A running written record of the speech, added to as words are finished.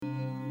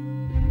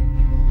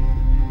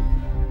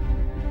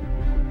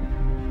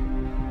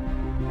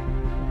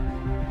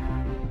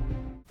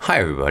Hi,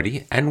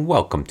 everybody, and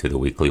welcome to the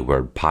Weekly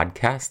Word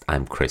Podcast.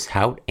 I'm Chris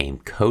Hout, AIM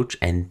Coach,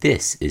 and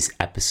this is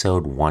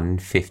episode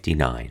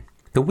 159.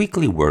 The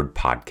Weekly Word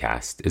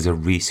Podcast is a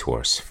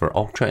resource for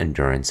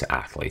ultra-endurance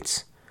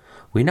athletes.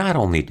 We not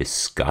only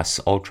discuss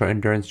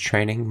ultra-endurance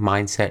training,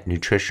 mindset,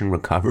 nutrition,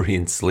 recovery,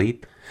 and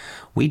sleep,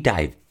 we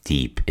dive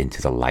deep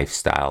into the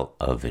lifestyle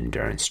of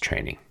endurance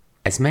training.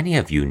 As many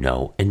of you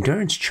know,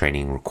 endurance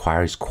training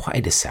requires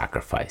quite a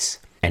sacrifice.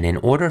 And in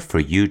order for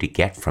you to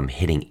get from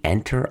hitting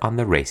enter on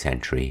the race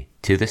entry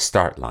to the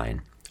start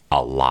line,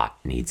 a lot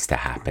needs to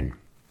happen.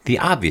 The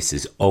obvious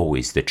is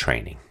always the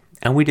training,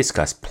 and we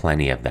discuss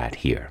plenty of that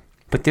here.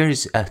 But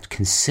there's a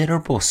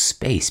considerable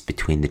space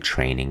between the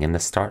training and the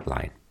start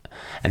line.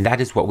 And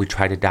that is what we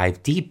try to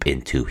dive deep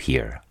into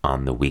here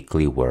on the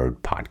Weekly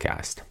Word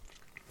Podcast.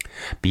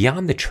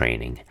 Beyond the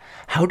training,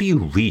 how do you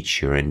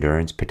reach your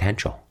endurance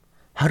potential?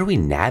 How do we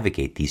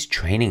navigate these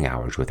training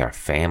hours with our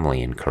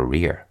family and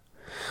career?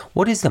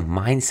 What is the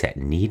mindset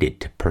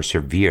needed to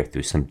persevere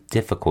through some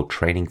difficult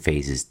training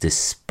phases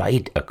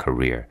despite a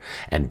career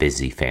and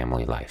busy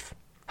family life?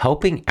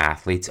 Helping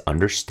athletes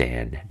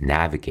understand,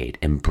 navigate,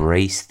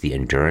 embrace the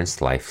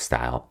endurance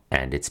lifestyle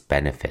and its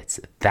benefits,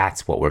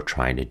 that's what we're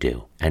trying to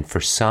do. And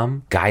for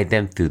some, guide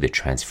them through the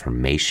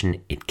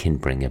transformation it can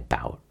bring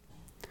about.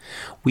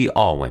 We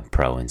all went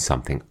pro in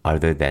something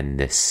other than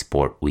this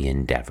sport we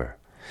endeavor.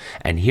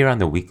 And here on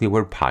the Weekly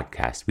Word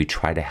Podcast, we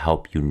try to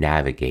help you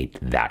navigate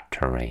that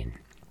terrain.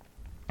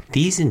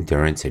 These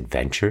endurance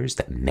adventures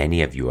that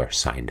many of you are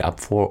signed up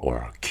for or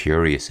are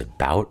curious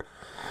about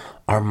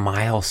are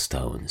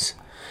milestones,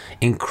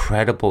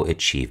 incredible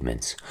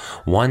achievements,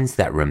 ones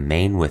that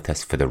remain with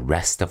us for the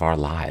rest of our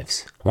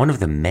lives. One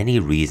of the many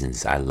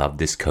reasons I love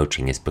this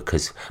coaching is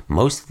because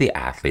most of the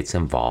athletes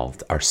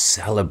involved are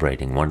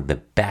celebrating one of the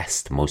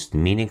best, most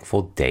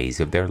meaningful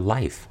days of their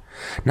life.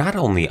 Not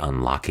only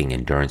unlocking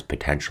endurance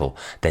potential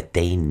that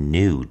they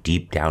knew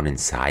deep down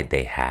inside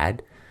they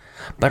had,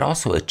 but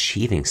also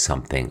achieving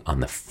something on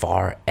the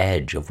far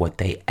edge of what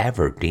they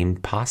ever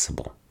deemed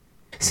possible.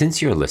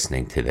 Since you're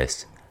listening to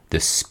this,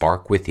 the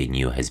spark within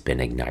you has been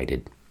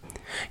ignited.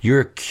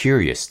 You're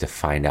curious to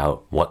find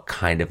out what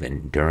kind of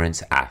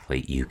endurance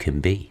athlete you can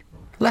be.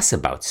 Less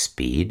about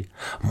speed,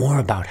 more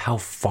about how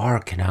far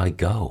can I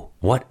go?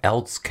 What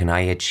else can I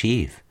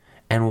achieve?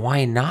 And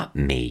why not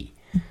me?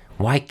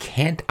 Why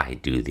can't I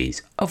do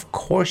these? Of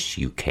course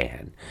you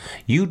can.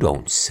 You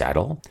don't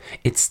settle.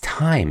 It's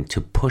time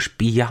to push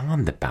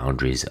beyond the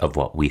boundaries of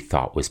what we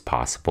thought was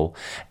possible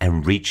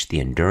and reach the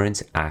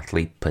endurance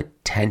athlete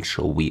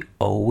potential we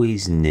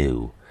always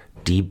knew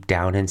deep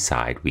down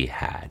inside we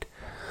had.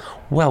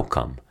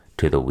 Welcome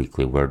to the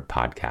Weekly Word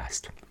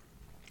Podcast.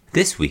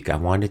 This week I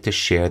wanted to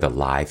share the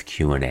live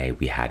Q&A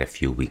we had a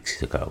few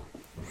weeks ago.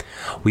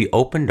 We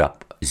opened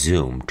up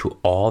Zoom to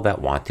all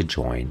that want to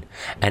join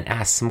and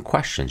asked some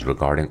questions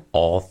regarding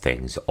all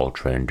things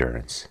ultra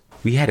endurance.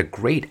 We had a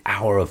great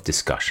hour of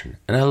discussion,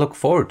 and I look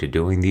forward to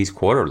doing these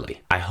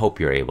quarterly. I hope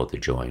you're able to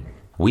join.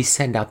 We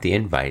send out the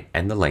invite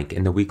and the link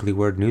in the Weekly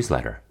Word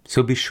newsletter,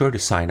 so be sure to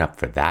sign up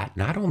for that,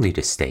 not only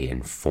to stay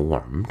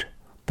informed,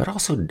 but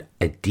also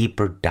a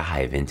deeper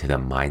dive into the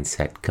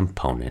mindset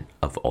component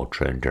of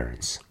ultra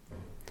endurance.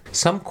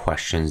 Some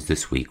questions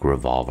this week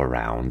revolve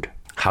around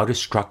how to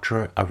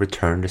structure a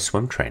return to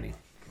swim training.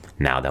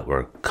 Now that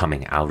we're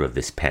coming out of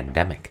this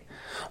pandemic,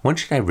 when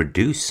should I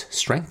reduce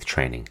strength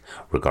training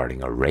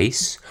regarding a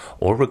race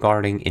or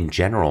regarding in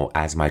general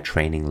as my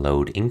training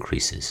load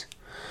increases?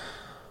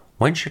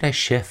 When should I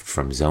shift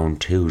from zone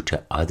 2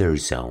 to other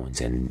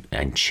zones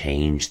and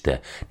change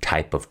the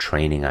type of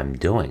training I'm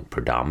doing?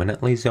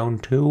 Predominantly zone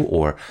 2,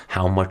 or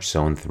how much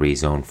zone 3,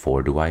 zone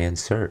 4 do I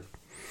insert?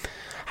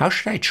 How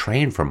should I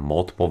train for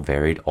multiple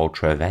varied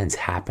ultra events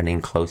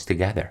happening close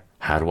together?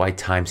 How do I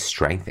time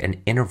strength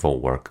and interval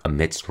work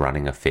amidst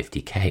running a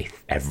 50K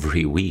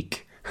every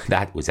week?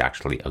 That was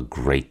actually a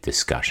great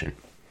discussion.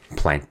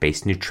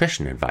 Plant-based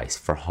nutrition advice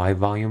for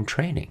high-volume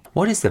training.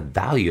 What is the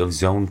value of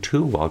zone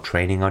 2 while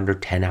training under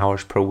 10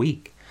 hours per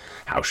week?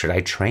 How should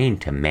I train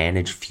to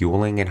manage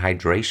fueling and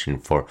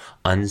hydration for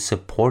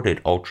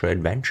unsupported ultra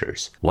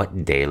adventures?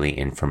 What daily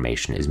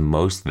information is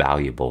most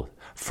valuable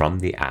from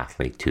the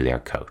athlete to their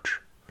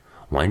coach?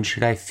 When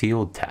should I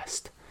field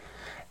test?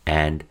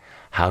 And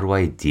how do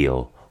I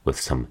deal with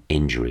some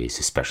injuries,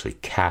 especially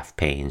calf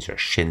pains or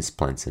shin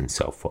splints and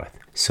so forth?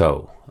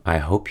 So I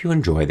hope you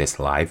enjoy this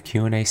live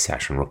Q&A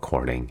session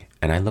recording,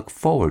 and I look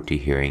forward to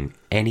hearing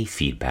any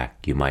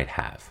feedback you might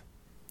have.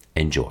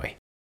 Enjoy.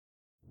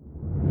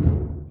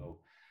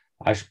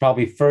 I should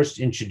probably first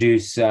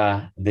introduce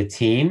the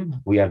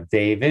team. We have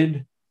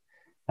David,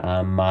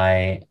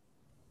 my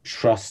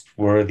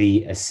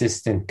trustworthy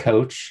assistant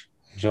coach,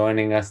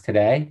 joining us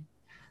today.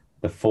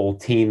 The full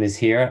team is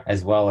here,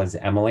 as well as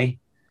Emily,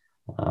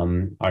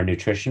 our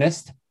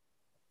nutritionist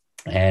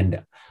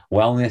and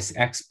wellness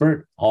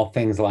expert, all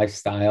things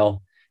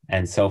lifestyle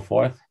and so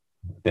forth,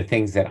 the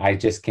things that I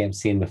just can't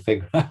seem to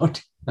figure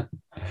out.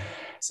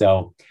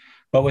 So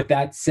But with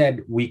that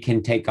said, we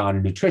can take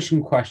on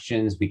nutrition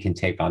questions, we can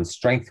take on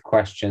strength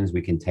questions,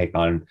 we can take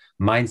on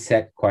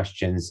mindset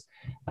questions,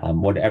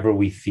 whatever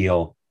we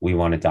feel we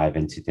want to dive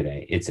into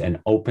today. It's an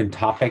open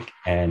topic,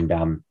 and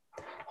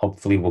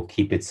hopefully we'll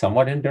keep it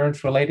somewhat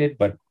endurance related,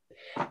 but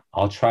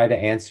I'll try to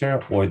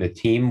answer, or the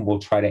team will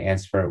try to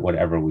answer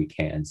whatever we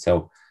can.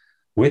 So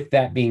with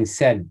that being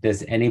said,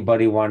 does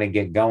anybody want to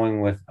get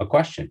going with a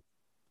question?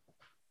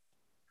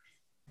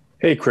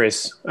 Hey,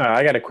 Chris,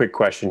 I got a quick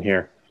question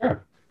here.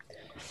 Sure.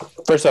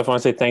 First off, I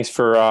want to say thanks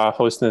for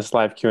hosting this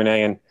live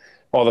Q&A and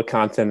all the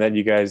content that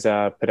you guys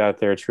put out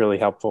there. It's really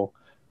helpful.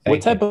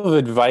 What type of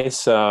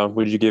advice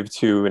would you give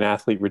to an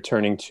athlete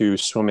returning to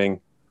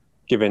swimming,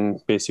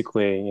 given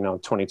basically,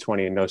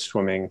 2020 and no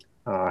swimming?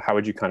 How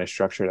would you kind of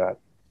structure that?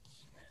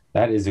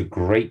 That is a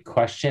great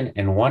question,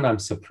 and one I'm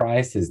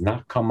surprised has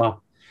not come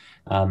up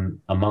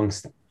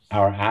amongst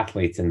our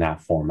athletes in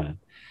that format.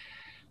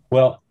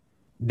 Well,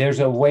 there's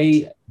a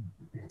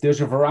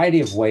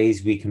variety of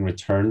ways we can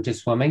return to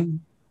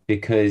swimming,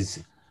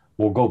 because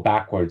we'll go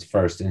backwards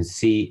first and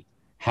see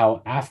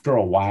how after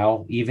a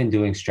while, even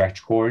doing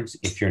stretch cords,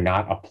 if you're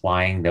not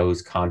applying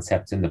those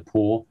concepts in the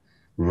pool,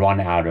 run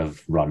out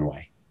of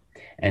runway.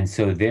 And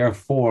so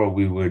therefore,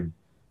 we would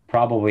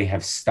probably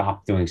have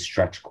stopped doing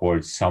stretch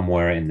cords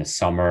somewhere in the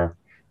summer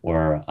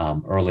or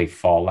early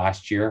fall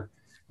last year.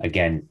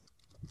 Again,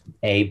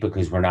 A,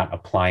 because we're not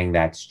applying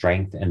that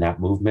strength and that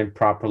movement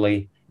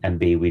properly, and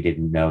B, we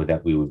didn't know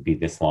that we would be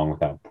this long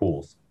without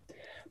pools.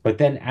 But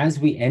then as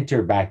we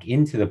enter back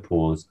into the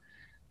pools,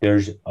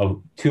 there's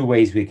two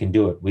ways we can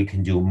do it. We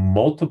can do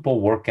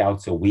multiple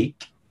workouts a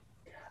week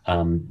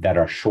that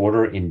are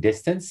shorter in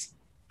distance,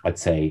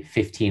 let's say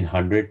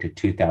 1,500 to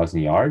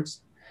 2,000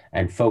 yards,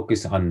 and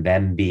focus on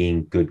them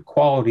being good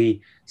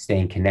quality,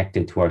 staying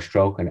connected to our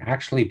stroke, and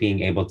actually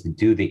being able to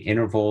do the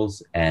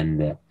intervals and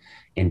the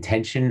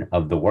intention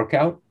of the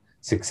workout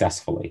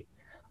successfully.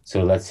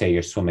 So let's say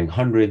you're swimming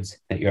hundreds,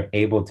 that you're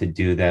able to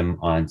do them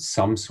on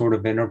some sort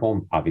of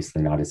interval,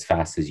 obviously not as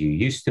fast as you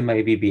used to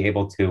maybe be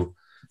able to,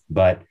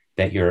 but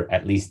that you're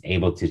at least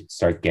able to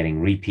start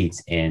getting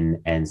repeats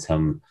in and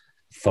some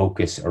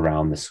focus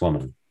around the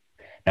swimming.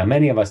 Now,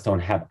 many of us don't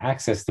have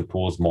access to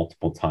pools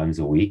multiple times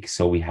a week.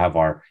 So we have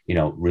our,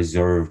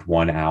 reserved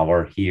 1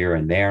 hour here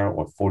and there,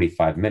 or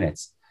 45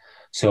 minutes.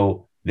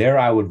 So there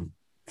I would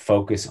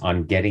focus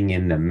on getting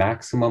in the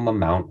maximum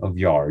amount of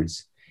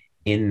yards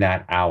in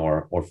that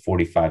hour or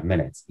 45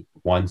 minutes,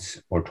 once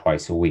or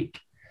twice a week.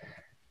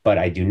 But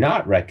I do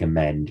not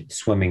recommend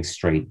swimming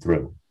straight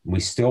through. We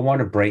still want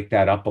to break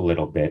that up a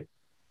little bit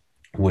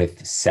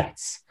with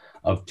sets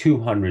of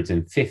 200s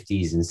and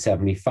 50s and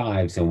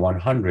 75s and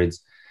 100s,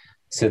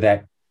 so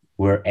that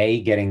we're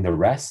getting the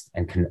rest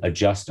and can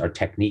adjust our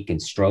technique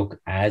and stroke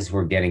as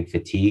we're getting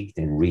fatigued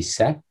and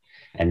reset,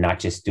 and not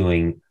just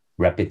doing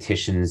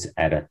repetitions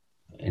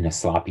in a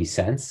sloppy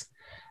sense,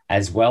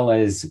 as well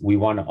as we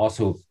want to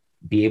also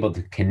be able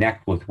to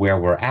connect with where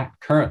we're at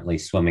currently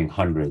swimming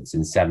hundreds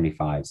and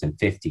 75s and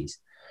 50s.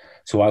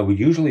 So I would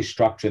usually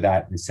structure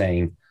that in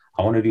saying,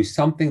 I want to do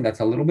something that's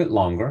a little bit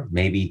longer,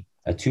 maybe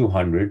a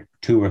 200,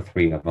 2 or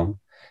 3 of them,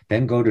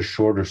 then go to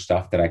shorter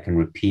stuff that I can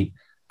repeat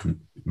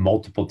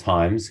multiple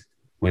times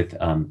with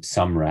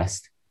some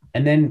rest.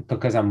 And then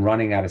because I'm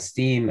running out of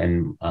steam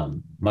and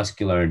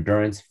muscular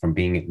endurance from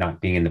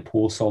not being in the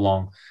pool so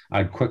long,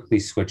 I'd quickly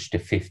switch to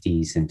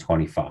 50s and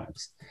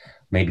 25s,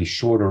 maybe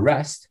shorter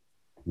rest,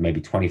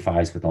 maybe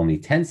 25s with only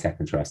 10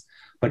 seconds rest.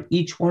 But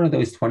each one of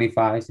those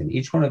 25s and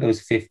each one of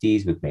those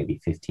 50s with maybe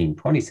 15,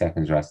 20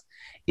 seconds rest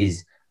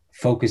is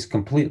focused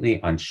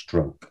completely on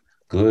stroke,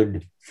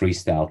 good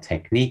freestyle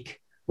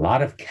technique, a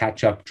lot of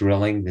catch-up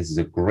drilling. This is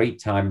a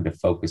great time to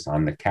focus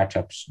on the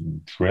catch-up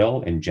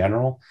drill in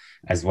general,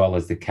 as well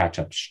as the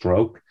catch-up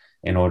stroke,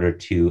 in order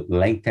to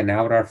lengthen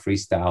out our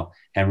freestyle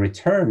and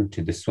return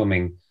to the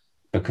swimming,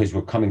 because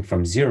we're coming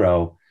from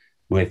zero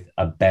with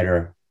a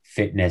better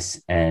fitness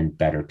and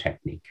better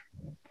technique.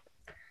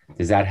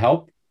 Does that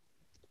help?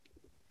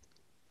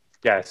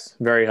 Yes,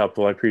 very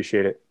helpful. I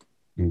appreciate it.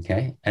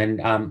 Okay. And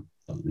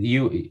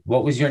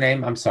what was your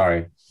name? I'm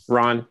sorry.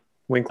 Ron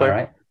Winkler. All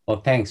right.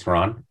 Well, thanks,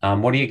 Ron.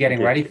 What are you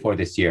getting ready for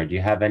this year? Do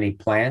you have any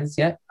plans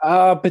yet?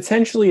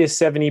 Potentially a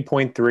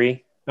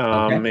 70.3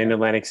 in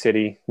Atlantic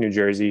City, New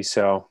Jersey.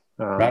 So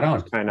right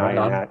on. Kind of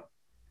eyeing that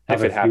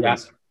if it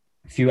happens.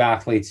 A few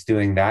athletes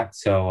doing that.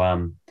 So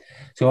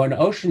an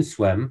ocean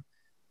swim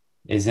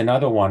is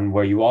another one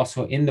where you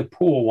also in the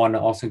pool want to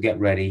also get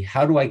ready.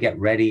 How do I get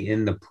ready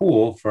in the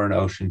pool for an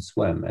ocean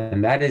swim?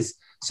 And that is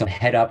some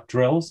head up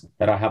drills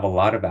that I have a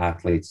lot of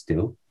athletes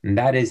do. And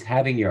that is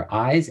having your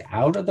eyes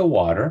out of the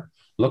water,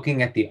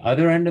 looking at the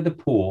other end of the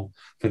pool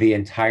for the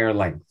entire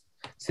length.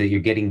 So you're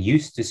getting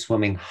used to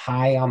swimming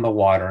high on the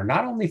water,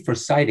 not only for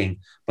sighting,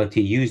 but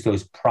to use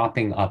those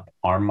propping up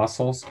arm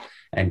muscles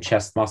and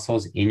chest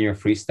muscles in your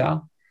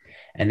freestyle.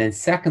 And then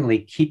secondly,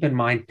 keep in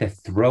mind to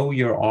throw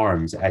your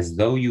arms as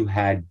though you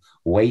had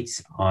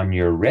weights on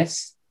your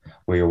wrists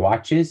or your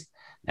watches,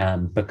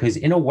 because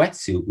in a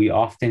wetsuit, we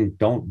often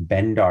don't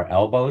bend our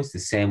elbows the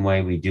same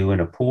way we do in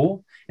a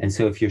pool. And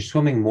so if you're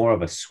swimming more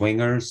of a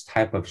swingers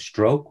type of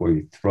stroke where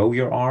you throw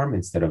your arm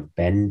instead of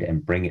bend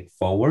and bring it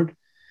forward,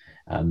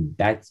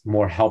 that's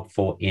more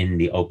helpful in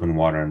the open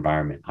water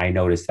environment. I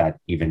notice that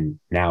even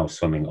now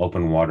swimming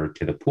open water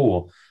to the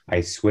pool, I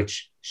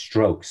switch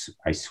strokes,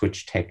 I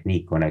switch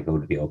technique when I go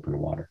to the open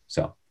water.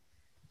 So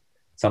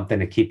something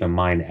to keep in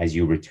mind as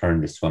you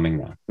return to swimming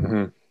now.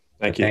 Mm-hmm.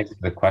 Thank you. Thanks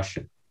for the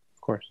question.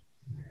 Of course.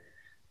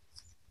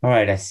 All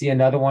right, I see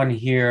another one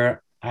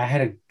here. I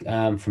had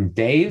from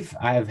Dave.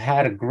 I've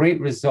had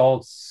great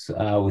results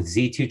with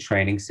Z2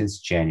 training since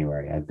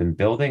January. I've been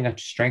building a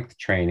strength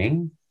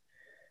training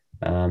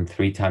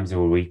 3 times a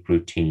week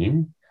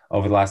routine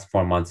over the last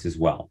 4 months as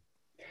well.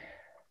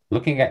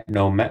 Looking at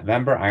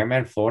November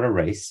Ironman Florida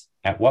race,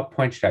 at what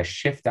point should I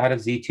shift out of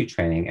Z2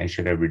 training, and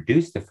should I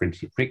reduce the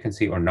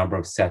frequency or number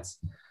of sets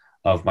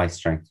of my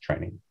strength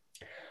training?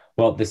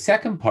 Well, the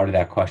second part of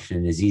that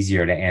question is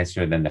easier to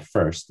answer than the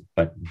first,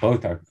 but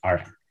both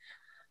are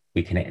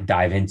we can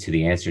dive into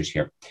the answers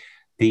here.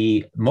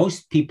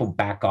 Most people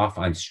back off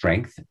on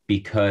strength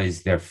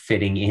because they're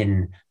fitting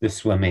in the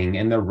swimming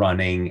and the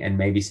running and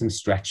maybe some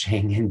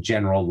stretching and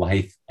general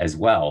life as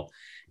well.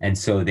 And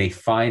so they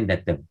find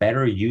that the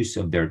better use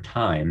of their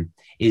time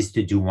is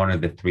to do one of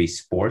the 3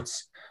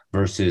 sports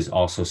versus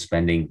also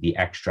spending the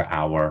extra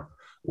hour,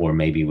 or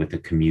maybe with the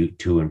commute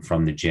to and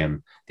from the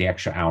gym, the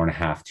extra hour and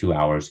a half, 2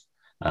 hours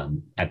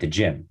at the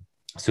gym.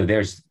 So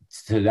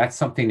that's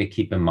something to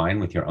keep in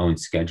mind with your own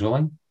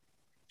scheduling.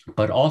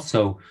 But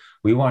also,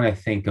 we want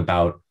to think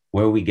about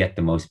where we get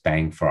the most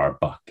bang for our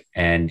buck.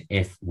 And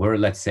if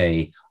let's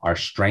say our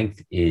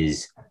strength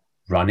is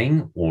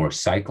running or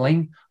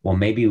cycling, well,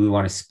 maybe we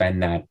want to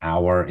spend that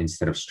hour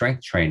instead of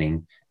strength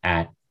training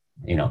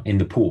in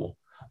the pool,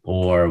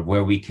 or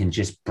where we can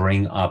just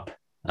bring up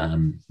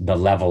the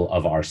level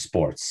of our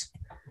sports.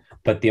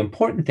 But the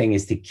important thing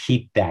is to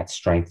keep that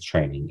strength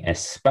training,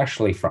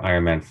 especially for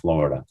Ironman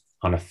Florida.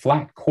 On a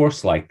flat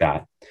course like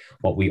that,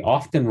 what we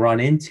often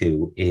run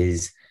into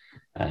is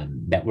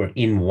that we're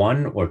in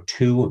 1 or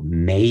 2,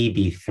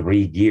 maybe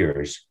 3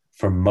 gears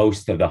for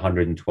most of the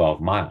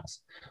 112 miles,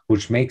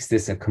 which makes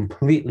this a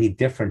completely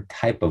different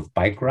type of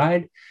bike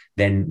ride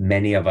than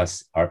many of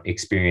us are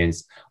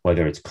experienced,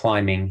 whether it's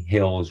climbing,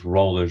 hills,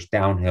 rollers,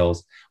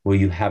 downhills, where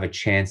you have a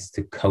chance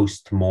to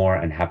coast more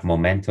and have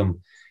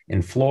momentum.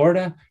 In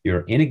Florida,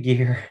 you're in a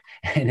gear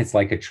and it's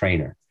like a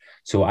trainer.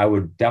 So I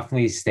would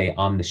definitely stay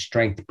on the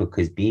strength,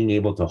 because being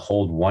able to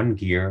hold 1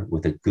 gear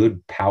with a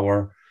good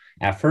power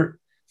effort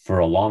for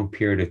a long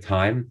period of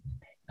time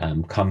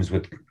comes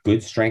with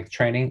good strength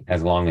training,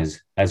 as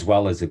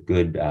well as a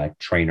good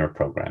trainer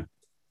program.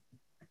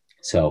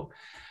 So,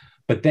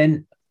 but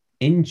then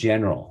in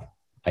general,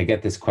 I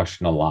get this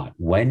question a lot.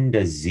 When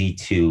does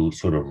Z2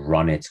 sort of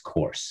run its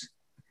course?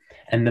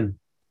 And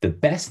the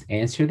best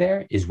answer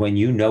there is when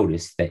you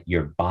notice that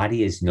your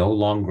body is no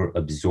longer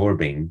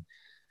absorbing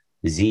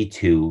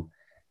Z2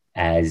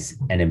 as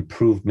an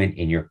improvement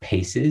in your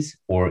paces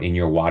or in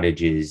your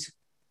wattages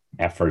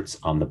efforts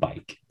on the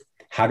bike.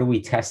 How do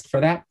we test for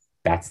that?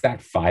 That's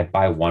that 5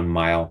 by 1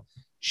 mile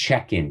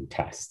check-in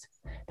test.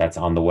 That's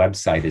on the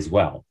website as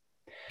well.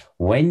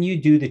 When you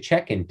do the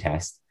check-in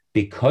test,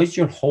 because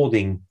you're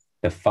holding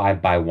the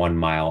 5 by 1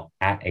 mile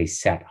at a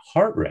set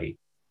heart rate,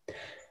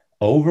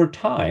 over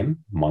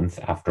time, month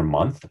after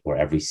month or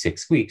every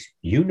 6 weeks,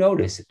 you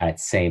notice at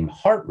same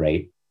heart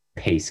rate,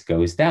 pace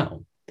goes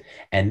down.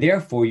 And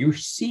therefore, you're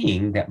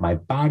seeing that my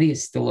body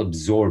is still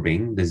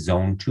absorbing the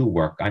zone 2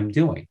 work I'm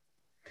doing.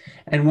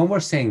 And when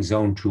we're saying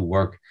zone 2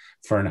 work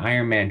for an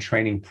Ironman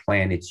training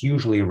plan, it's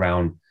usually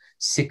around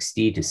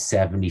 60 to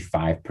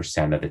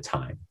 75% of the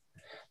time.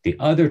 The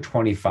other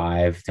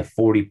 25 to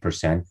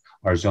 40%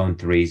 are zone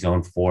 3,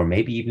 zone 4,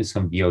 maybe even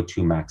some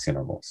VO2 max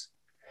intervals.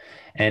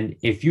 And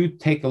if you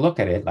take a look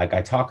at it, like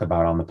I talk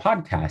about on the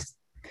podcast,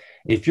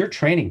 if you're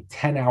training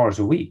 10 hours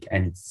a week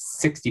and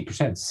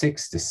 60%,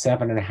 6 to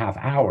 7.5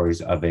 hours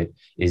of it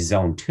is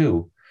zone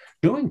 2,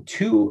 doing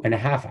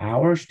 2.5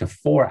 hours to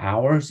 4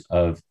 hours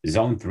of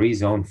zone 3,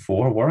 zone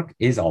 4 work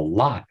is a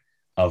lot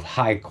of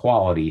high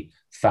quality,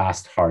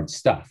 fast, hard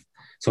stuff.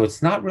 So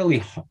it's not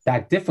really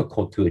that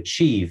difficult to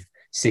achieve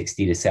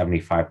 60 to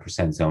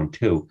 75% zone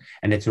 2.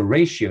 And it's a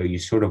ratio you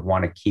sort of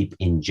want to keep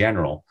in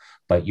general,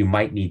 but you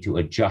might need to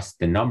adjust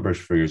the numbers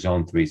for your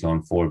zone 3,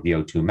 zone 4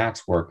 VO2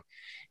 max work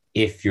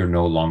if you're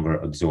no longer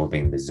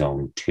absorbing the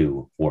zone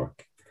 2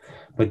 work.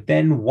 But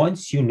then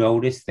once you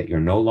notice that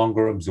you're no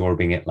longer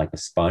absorbing it like a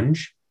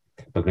sponge,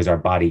 because our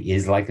body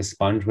is like a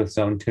sponge with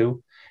zone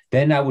 2,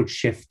 then I would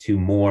shift to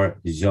more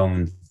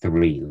zone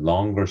 3,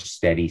 longer,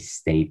 steady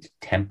state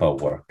tempo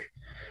work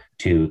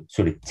to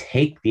sort of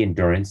take the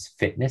endurance,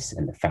 fitness,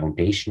 and the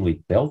foundation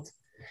we've built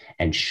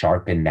and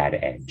sharpen that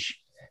edge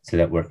so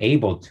that we're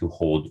able to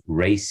hold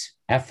race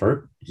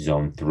effort.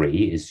 Zone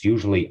 3 is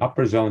usually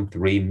upper zone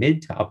 3,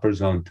 mid to upper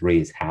zone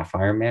 3 is half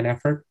Ironman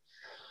effort.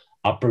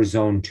 Upper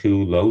zone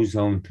 2, low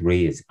zone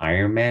 3 is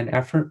Ironman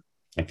effort,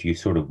 if you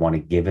sort of want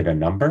to give it a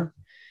number.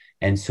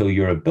 And so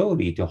your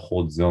ability to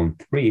hold zone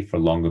 3 for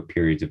longer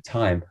periods of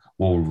time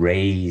will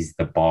raise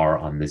the bar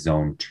on the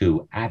zone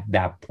 2 at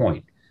that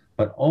point.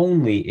 but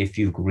only if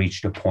you've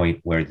reached a point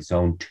where the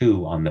zone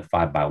 2 on the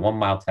 5 by 1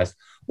 mile test,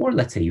 or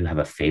let's say you have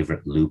a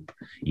favorite loop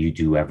you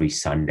do every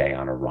Sunday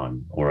on a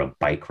run or a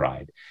bike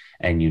ride,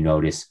 and you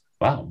notice,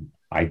 wow,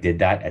 I did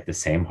that at the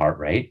same heart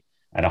rate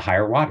at a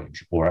higher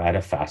wattage or at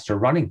a faster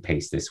running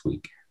pace this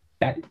week.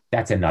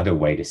 That's another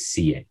way to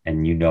see it.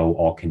 And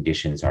all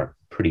conditions are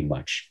pretty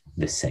much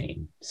the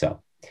same.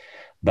 So,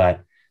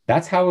 but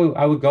that's how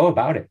I would go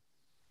about it.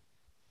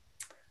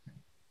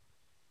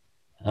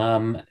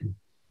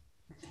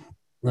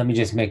 Let me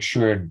just make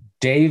sure.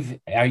 Dave,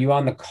 are you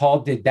on the call?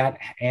 Did that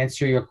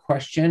answer your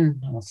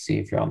question? I'll see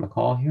if you're on the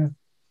call here.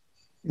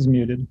 He's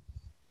muted.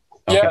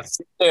 Okay. Yes,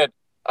 it did.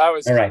 All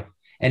right.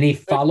 Any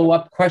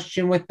follow-up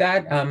question with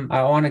that?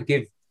 I want to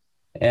give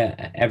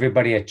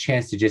everybody a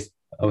chance to just,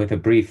 with a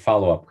brief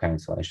follow-up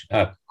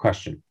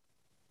question.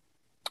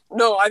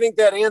 No, I think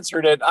that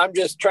answered it. I'm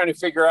just trying to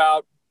figure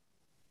out,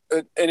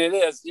 and it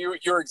is,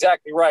 you're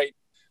exactly right.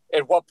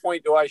 At what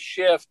point do I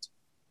shift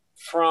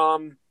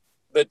from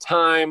the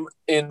time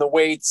in the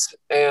weights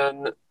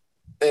and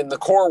in the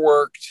core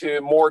work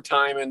to more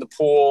time in the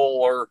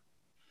pool or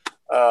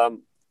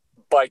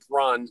bike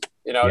run?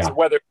 As the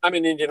weather, I'm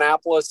in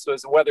Indianapolis, so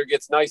as the weather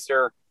gets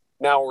nicer,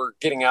 now we're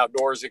getting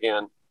outdoors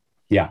again.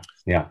 Yeah.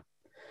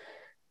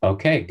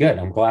 Okay, good.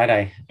 I'm glad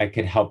I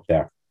could help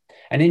there.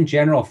 And in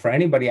general, for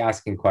anybody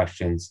asking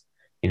questions,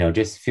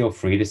 just feel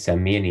free to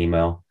send me an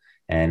email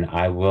and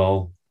I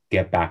will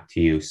get back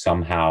to you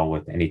somehow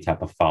with any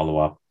type of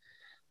follow-up.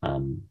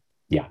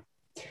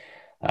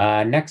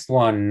 Next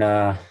one,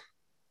 I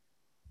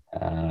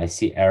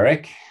see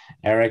Eric.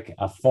 Eric,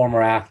 a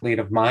former athlete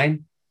of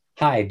mine.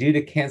 Hi, due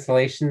to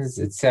cancellations,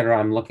 etc.,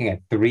 I'm looking at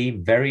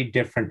 3 very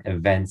different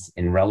events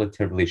in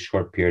relatively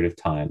short period of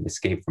time.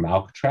 Escape from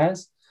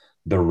Alcatraz,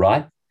 the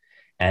Rut,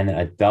 and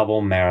a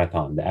double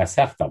marathon, the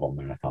SF double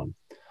marathon.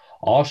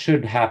 All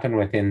should happen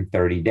within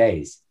 30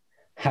 days.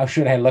 How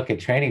should I look at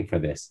training for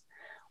this?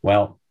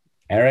 Well,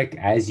 Eric,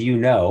 as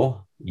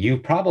you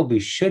probably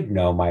should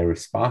know my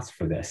response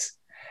for this.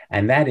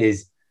 And that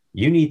is,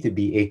 you need to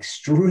be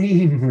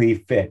extremely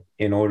fit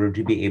in order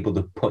to be able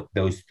to put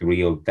those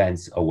 3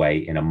 events away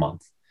in a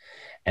month.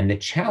 And the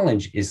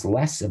challenge is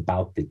less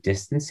about the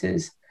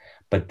distances,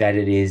 but that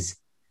it is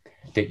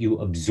that you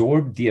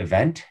absorb the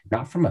event,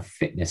 not from a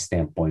fitness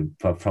standpoint,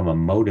 but from a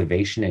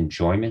motivation,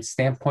 enjoyment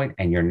standpoint,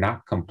 and you're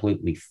not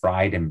completely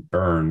fried and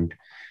burned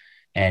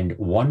and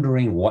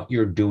wondering what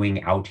you're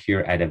doing out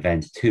here at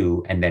event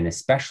 2, and then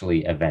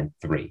especially event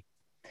 3.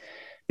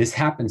 This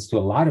happens to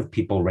a lot of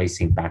people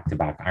racing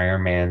back-to-back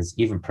Ironmans,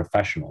 even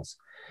professionals,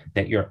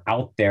 that you're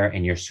out there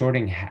and you're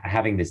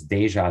having this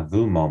deja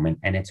vu moment,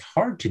 and it's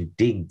hard to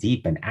dig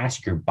deep and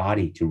ask your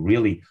body to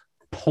really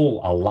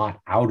pull a lot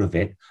out of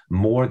it,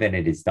 more than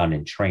it is done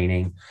in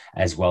training,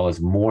 as well as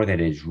more that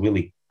is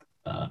really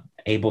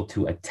able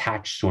to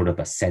attach sort of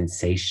a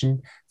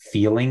sensation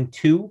feeling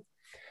to,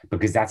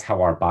 because that's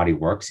how our body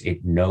works.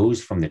 It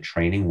knows from the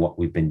training what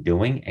we've been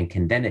doing and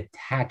can then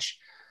attach,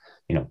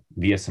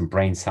 via some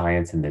brain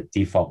science and the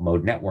default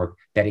mode network,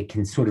 that it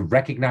can sort of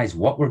recognize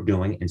what we're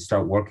doing and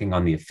start working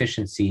on the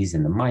efficiencies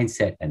and the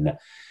mindset and the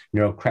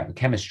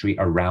neurochemistry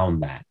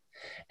around that.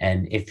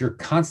 And if you're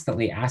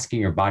constantly asking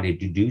your body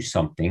to do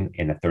something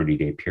in a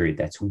 30-day period,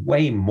 that's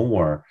way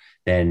more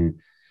than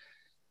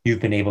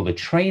you've been able to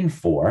train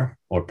for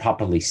or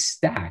properly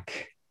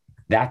stack.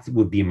 That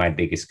would be my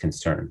biggest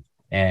concern.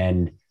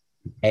 And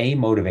A,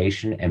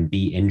 motivation, and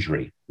B,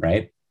 injury,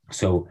 right?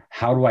 So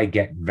how do I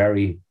get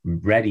very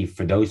ready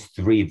for those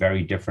 3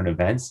 very different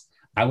events?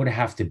 I would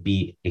have to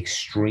be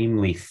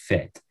extremely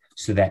fit,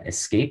 so that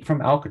escape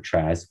from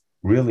Alcatraz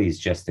really is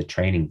just a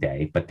training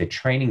day. But the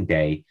training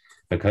day,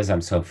 because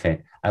I'm so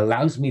fit,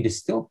 allows me to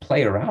still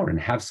play around and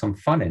have some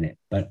fun in it.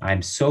 But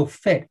I'm so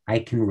fit, I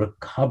can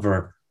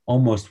recover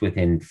almost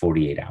within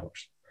 48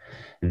 hours.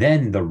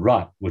 Then the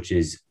Rut, which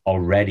is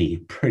already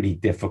pretty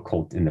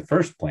difficult in the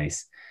first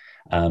place,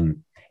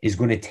 is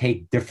going to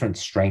take different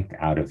strength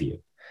out of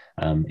you.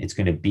 It's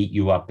going to beat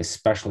you up,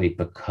 especially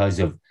because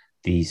of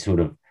the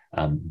sort of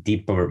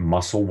deeper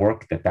muscle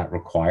work that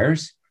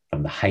requires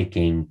from the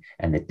hiking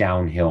and the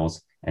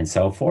downhills and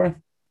so forth,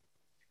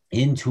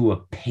 into a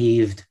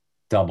paved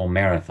double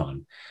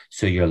marathon.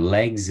 So your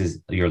legs'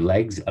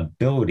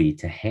 ability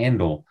to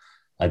handle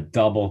a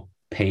double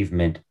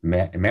pavement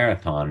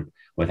marathon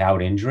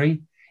without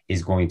injury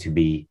is going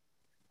to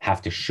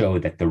have to show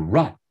that the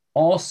Rut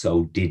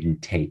also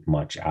didn't take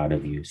much out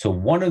of you. So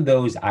one of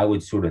those I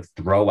would sort of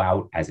throw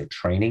out as a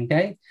training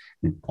day,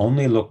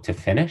 only look to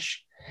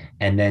finish,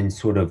 and then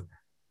sort of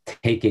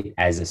take it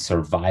as a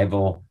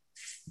survival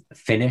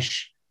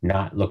finish,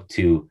 not look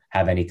to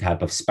have any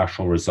type of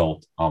special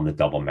result on the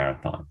double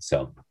marathon.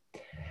 So,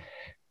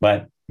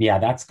 but yeah,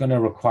 that's going to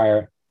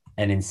require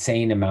an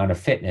insane amount of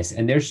fitness.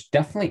 And there's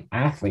definitely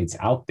athletes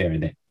out there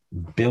that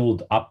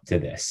build up to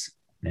this.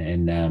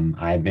 And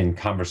I've been in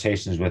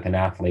conversations with an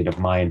athlete of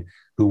mine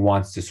who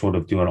wants to sort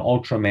of do an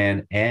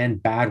Ultraman and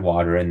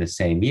Badwater in the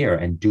same year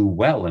and do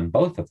well in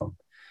both of them.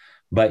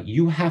 But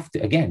you have to,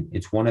 again,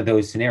 it's one of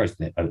those scenarios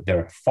that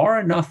they're far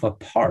enough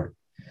apart,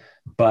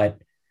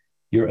 but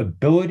your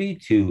ability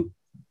to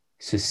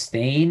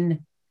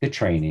sustain the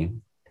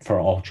training for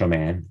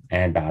Ultraman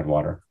and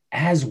Badwater,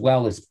 as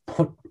well as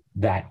put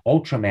that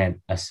Ultraman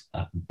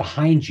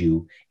behind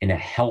you in a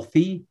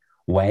healthy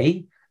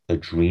way,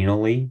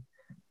 adrenally,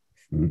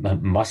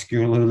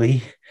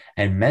 muscularly,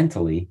 and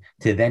mentally,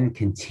 to then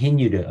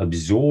continue to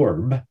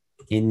absorb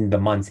in the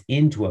months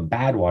into a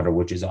Badwater,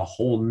 which is a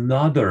whole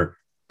nother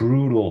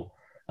brutal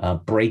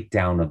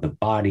breakdown of the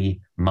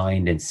body,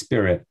 mind, and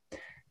spirit.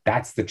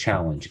 That's the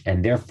challenge.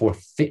 And therefore,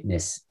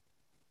 fitness,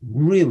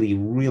 really,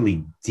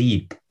 really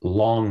deep,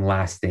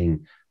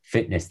 long-lasting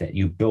fitness that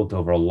you built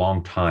over a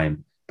long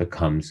time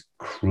becomes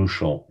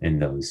crucial in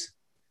those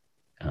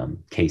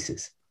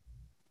cases.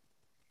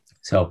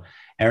 So,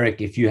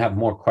 Eric, if you have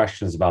more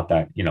questions about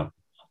that,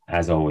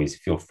 as always,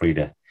 feel free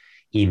to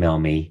email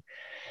me.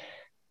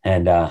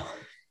 And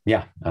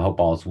yeah, I hope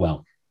all is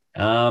well.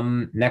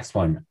 Next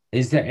one.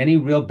 Is there any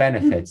real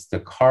benefits to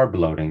carb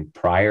loading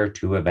prior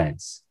to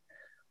events?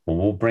 Well,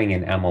 we'll bring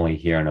in Emily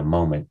here in a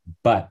moment,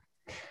 but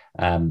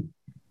as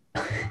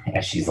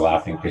she's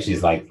laughing because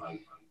she's like,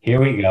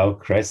 here we go,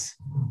 Chris,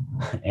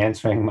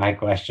 answering my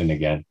question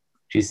again.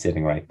 She's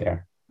sitting right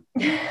there.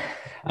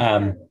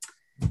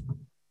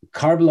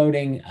 Carb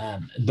loading,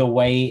 the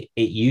way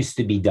it used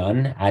to be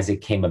done as it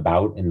came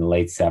about in the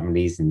late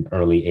 70s and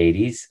early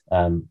 80s,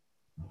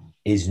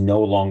 is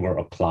no longer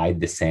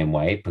applied the same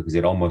way because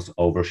it almost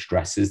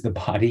overstresses the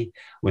body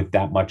with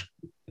that much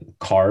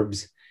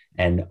carbs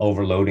and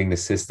overloading the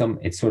system.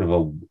 It's sort of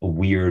a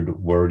weird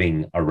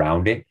wording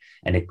around it,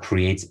 and it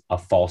creates a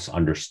false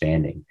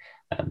understanding.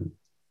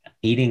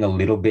 Eating a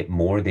little bit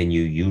more than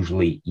you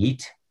usually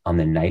eat on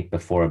the night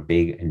before a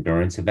big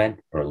endurance event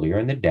earlier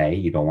in the day.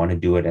 You don't want to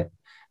do it at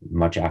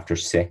much after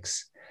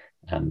 6.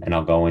 And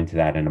I'll go into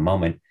that in a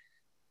moment.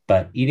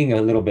 But eating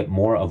a little bit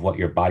more of what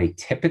your body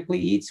typically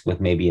eats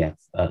with maybe a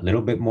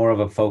little bit more of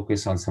a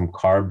focus on some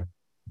carb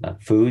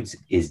foods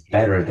is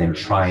better than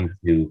trying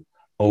to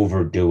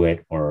overdo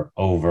it or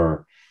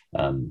over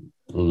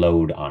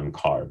load on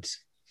carbs.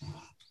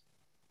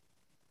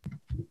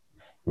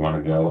 You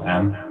want to go,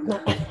 Em?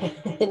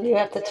 You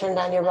have to turn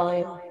down your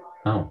volume.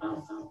 Oh.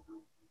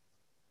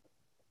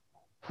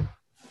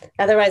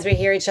 Otherwise, we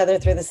hear each other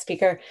through the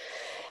speaker.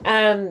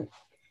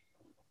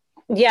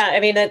 Yeah, I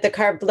mean, the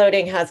carb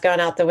loading has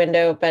gone out the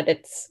window, but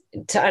it's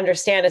to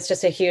understand it's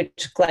just a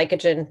huge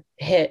glycogen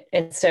hit.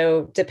 And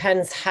so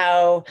depends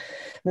how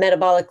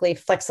metabolically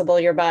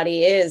flexible your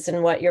body is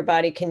and what your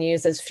body can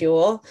use as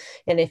fuel.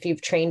 And if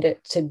you've trained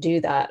it to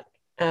do that,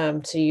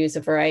 to use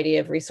a variety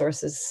of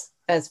resources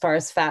as far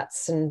as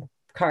fats and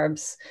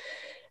carbs.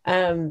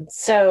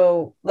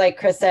 So like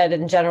Chris said,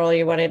 in general,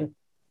 you want to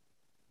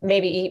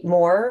maybe eat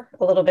more,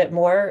 a little bit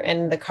more,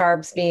 and the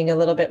carbs being a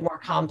little bit more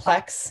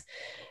complex.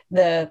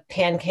 The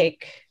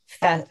pancake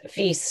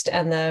feast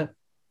and the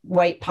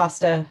white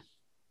pasta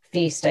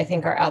feast, I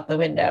think, are out the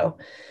window.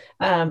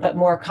 But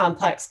more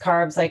complex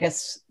carbs, I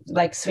guess,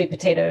 like sweet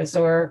potatoes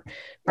or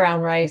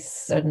brown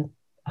rice and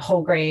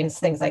whole grains,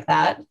 things like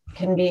that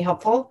can be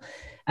helpful.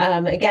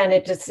 Again,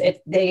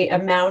 the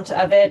amount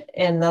of it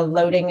and the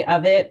loading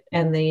of it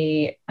and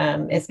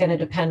is going to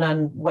depend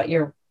on what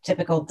your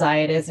typical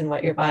diet is and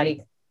what your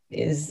body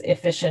is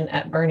efficient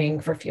at burning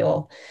for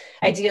fuel.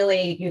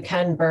 Ideally, you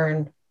can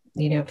burn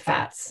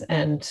fats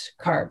and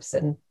carbs,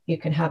 and you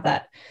can have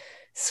that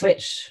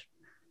switch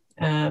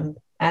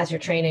as you're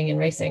training and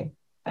racing.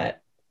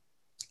 But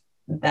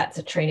that's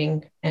a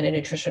training and a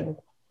nutrition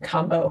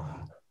combo.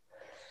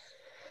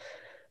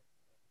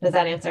 Does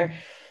that answer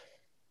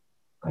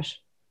the question?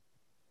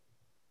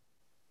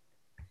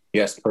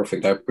 Yes,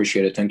 perfect. I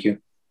appreciate it. Thank you.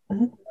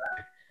 Mm-hmm.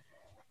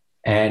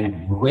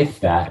 And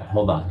with that,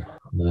 hold on.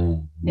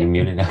 You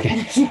muted?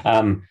 Okay.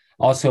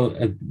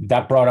 Also,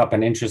 that brought up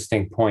an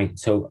interesting point.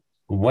 So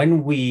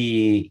when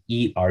we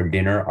eat our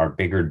dinner, our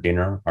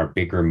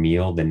bigger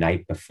meal the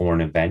night before an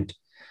event,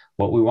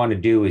 what we want to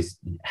do is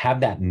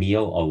have that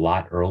meal a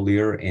lot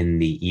earlier in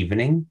the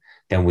evening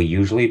than we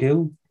usually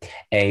do.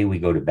 We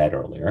go to bed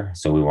earlier,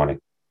 so we want to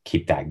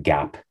keep that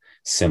gap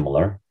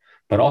similar.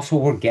 But also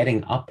we're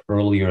getting up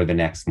earlier the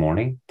next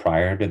morning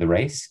prior to the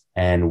race.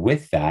 And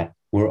with that,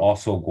 we're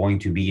also going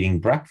to be eating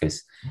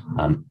breakfast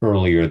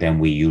earlier than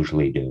we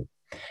usually do.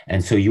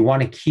 And so you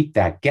want to keep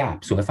that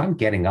gap. So if I'm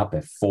getting up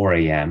at 4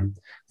 a.m.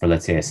 for,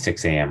 let's say, a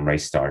 6 a.m.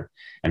 race start,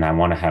 and I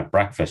want to have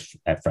breakfast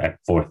at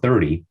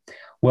 4:30,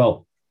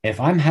 well,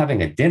 if I'm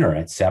having a dinner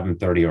at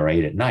 7:30 or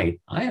 8 at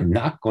night, I am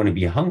not going to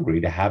be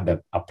hungry to have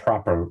a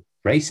proper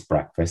race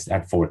breakfast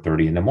at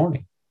 4:30 in the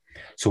morning.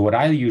 So what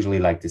I usually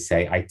like to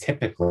say, I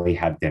typically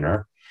have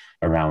dinner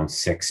around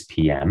 6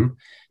 p.m.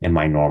 in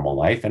my normal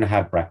life, and I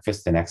have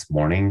breakfast the next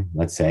morning,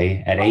 let's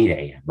say at 8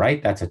 a.m.,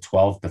 right? That's a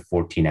 12 to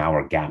 14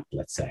 hour gap,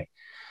 let's say.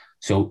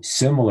 So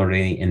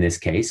similarly, in this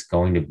case,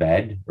 going to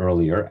bed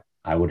earlier,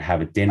 I would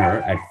have a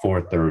dinner at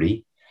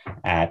 4:30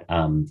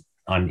 on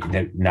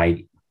the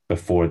night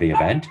before the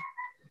event.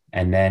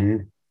 And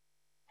then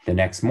the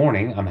next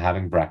morning, I'm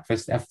having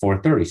breakfast at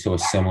 4:30. So a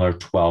similar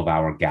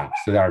 12-hour gap.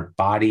 So that our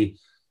body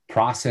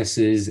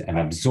processes and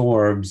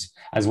absorbs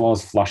as well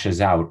as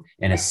flushes out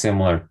in a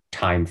similar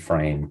time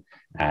frame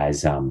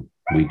as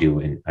we do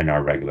in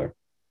our regular,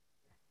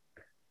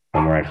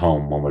 when we're at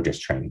home, when we're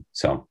just training.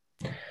 So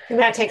and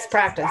that takes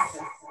practice.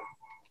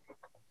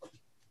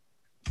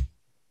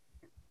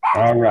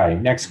 All right.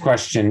 Next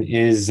question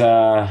is,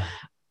 I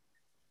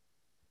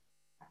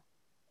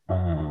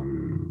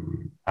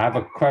have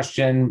a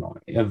question,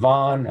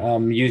 Yvonne,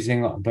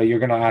 but you're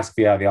going to ask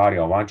via the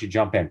audio. Why don't you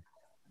jump in?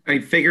 I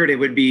figured it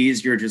would be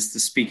easier just to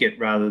speak it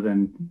rather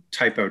than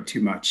type out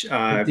too much.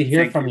 Good to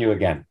hear from you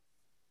again.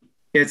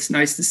 It's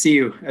nice to see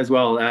you as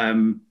well.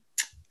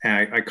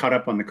 I caught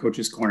up on the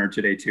Coach's Corner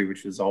today too,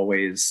 which was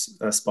always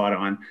spot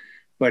on.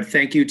 But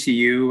thank you to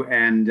you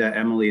and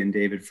Emily and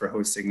David for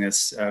hosting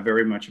this.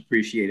 Very much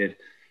appreciated.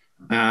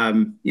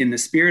 In the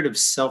spirit of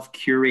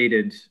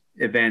self-curated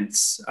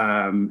events,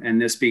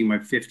 and this being my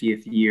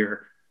 50th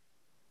year,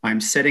 I'm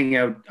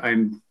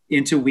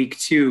into week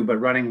 2, but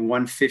running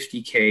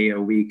 150K a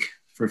week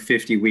for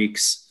 50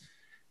 weeks,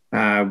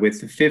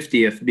 with the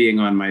 50th being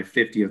on my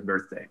 50th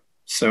birthday.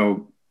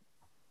 So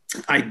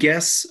I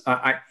guess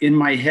in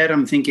my head,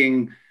 I'm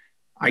thinking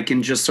I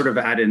can just sort of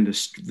add in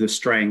the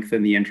strength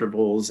and the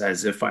intervals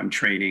as if I'm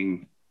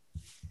training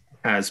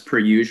as per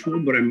usual.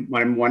 But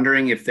I'm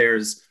wondering if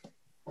there's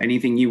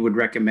anything you would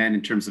recommend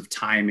in terms of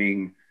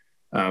timing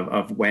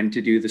of when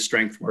to do the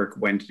strength work,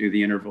 when to do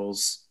the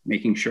intervals,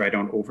 making sure I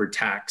don't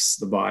overtax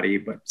the body,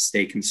 but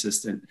stay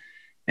consistent.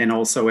 And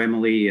also,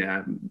 Emily,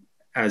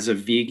 as a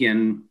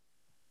vegan,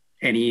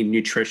 any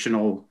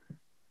nutritional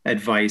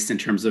advice in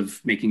terms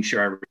of making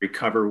sure I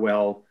recover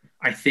well?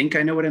 I think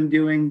I know what I'm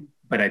doing,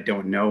 but I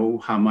don't know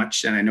how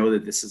much. And I know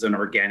that this is an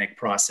organic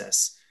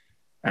process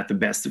at the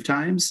best of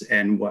times,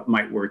 and what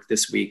might work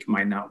this week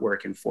might not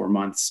work in 4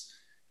 months.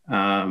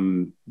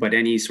 But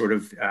any sort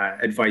of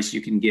advice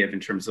you can give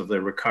in terms of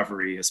the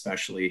recovery,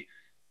 especially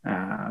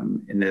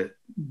in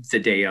the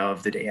day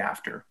of, the day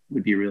after,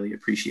 would be really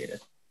appreciated.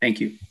 Thank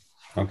you.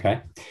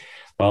 Okay.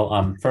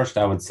 Well, first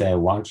I would say,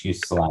 why don't you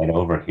slide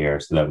over here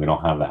so that we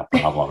don't have that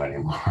problem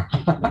anymore?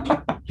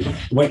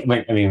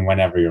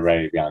 Whenever you're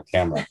ready to be on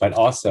camera. But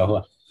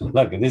also,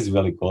 look, this is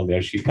really cool.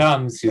 There she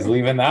comes. She's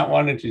leaving that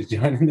one and she's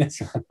joining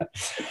this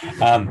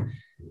one.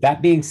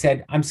 That being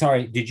said, I'm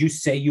sorry, did you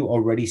say you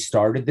already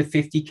started the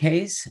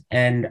 50Ks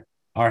and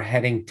are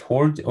heading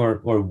towards,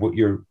 or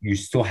you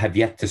still have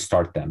yet to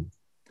start them?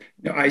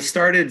 No, I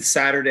started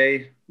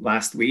Saturday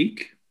last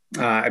week.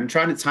 I'm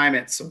trying to time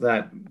it so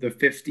that the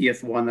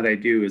 50th one that I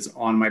do is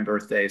on my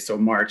birthday, so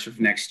March of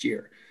next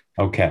year.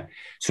 Okay.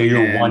 So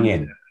you're 1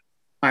 in.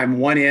 I'm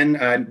 1 in.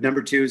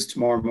 Number 2 is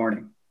tomorrow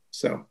morning.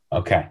 So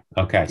okay.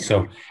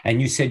 So,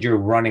 and you said you're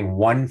running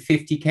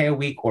 150K a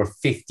week or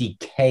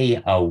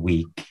 50K a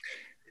week?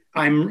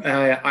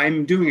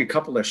 I'm doing a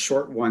couple of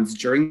short ones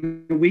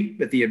during the week,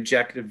 but the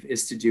objective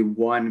is to do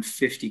 1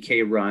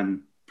 50K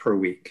run per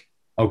week.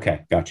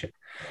 Okay, gotcha.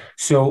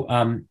 So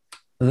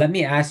let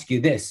me ask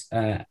you this.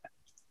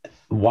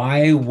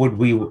 Why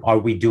are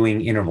we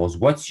doing intervals?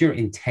 What's your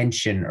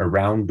intention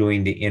around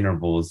doing the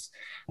intervals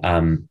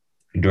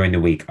during the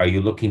week? Are you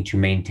looking to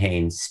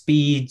maintain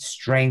speed,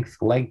 strength,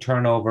 leg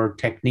turnover,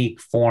 technique,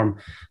 form?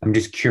 I'm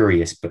just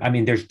curious. But I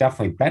mean, there's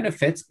definitely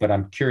benefits, but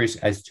I'm curious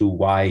as to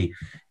why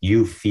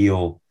you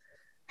feel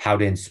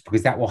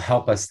because that will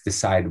help us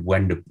decide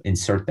when to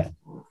insert them.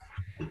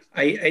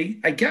 I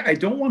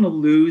don't want to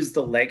lose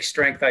the leg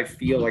strength I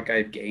feel like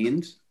I've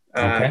gained,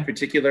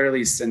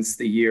 particularly since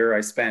the year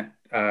I spent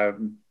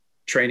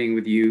training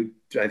with you,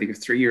 I think it was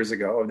 3 years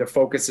ago. The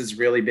focus has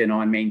really been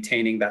on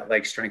maintaining that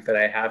leg strength that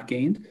I have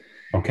gained.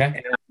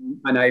 Okay.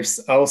 And I've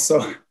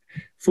also,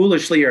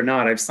 foolishly or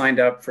not, I've signed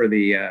up for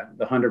the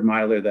 100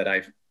 miler that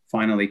I've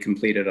finally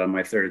completed on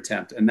my 3rd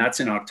attempt. And that's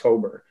in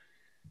October.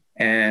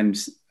 And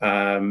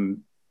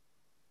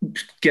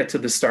get to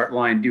the start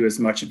line, do as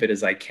much of it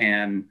as I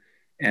can,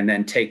 and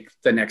then take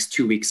the next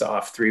 2 weeks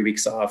off, 3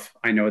 weeks off.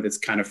 I know that's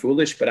kind of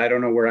foolish, but I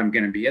don't know where I'm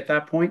going to be at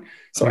that point.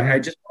 So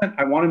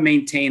I want to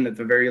maintain at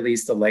the very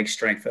least the leg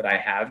strength that I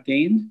have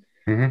gained,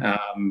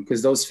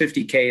 because those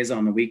 50Ks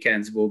on the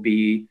weekends will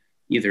be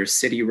either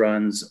city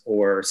runs,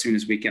 or as soon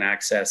as we can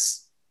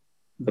access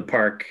the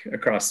park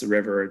across the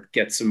river,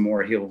 get some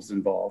more hills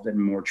involved and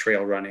more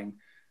trail running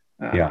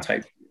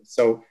type.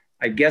 So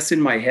I guess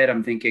in my head,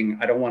 I'm thinking,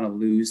 I don't want to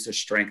lose the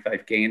strength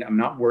I've gained. I'm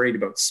not worried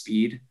about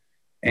speed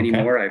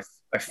anymore.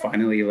 I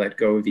finally let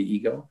go of the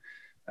ego.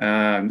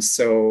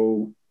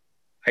 So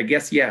I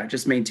guess,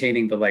 just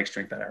maintaining the leg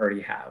strength that I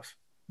already have.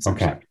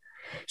 Okay.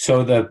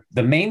 So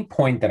the main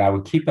point that I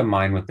would keep in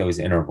mind with those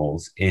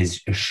intervals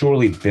is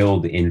surely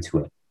build into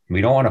it. We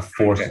don't want to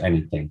force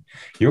anything.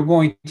 You're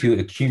going to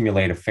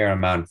accumulate a fair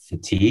amount of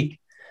fatigue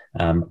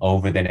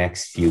over the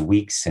next few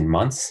weeks and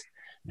months.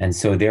 And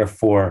so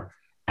therefore,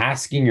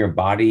 asking your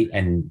body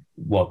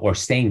or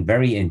staying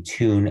very in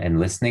tune and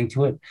listening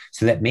to it,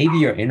 so that maybe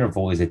your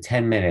interval is a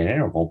 10-minute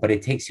interval, but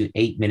it takes you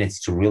 8 minutes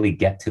to really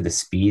get to the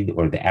speed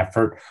or the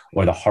effort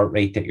or the heart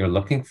rate that you're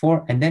looking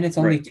for. And then it's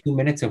only 2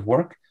 minutes of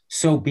work.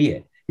 So be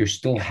it. You're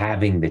still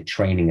having the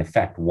training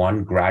effect.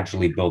 1,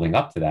 gradually building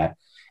up to that.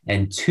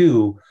 And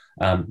 2,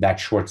 that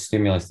short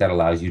stimulus that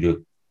allows you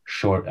to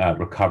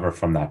recover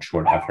from that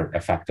short effort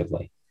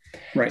effectively.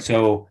 Right.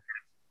 So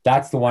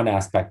that's the one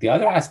aspect. The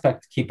other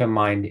aspect to keep in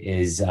mind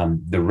is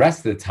the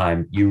rest of the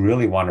time you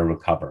really want to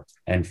recover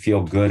and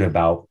feel good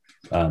about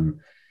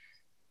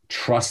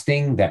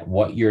trusting that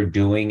what you're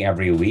doing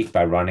every week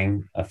by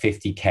running a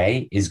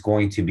 50K is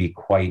going to be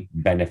quite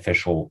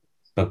beneficial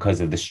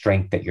because of the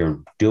strength that you're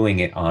doing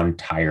it on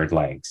tired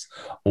legs,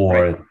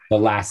 or the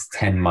last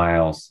 10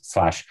 miles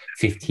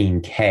 /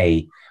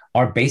 15K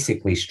are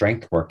basically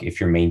strength work if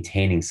you're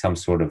maintaining some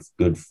sort of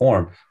good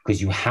form,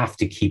 because you have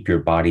to keep your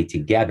body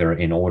together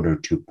in order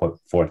to put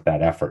forth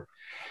that effort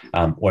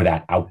or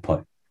that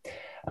output.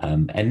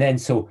 And then,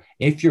 so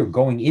if you're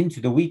going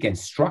into the weekend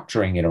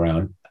structuring it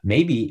around,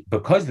 maybe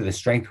because of the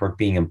strength work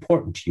being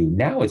important to you,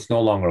 now it's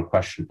no longer a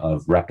question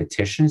of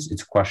repetitions,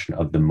 it's a question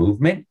of the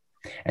movement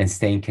and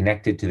staying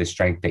connected to the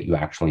strength that you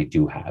actually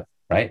do have,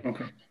 right?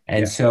 Okay.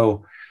 And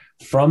so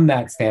from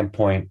that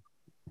standpoint,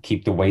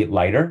 keep the weight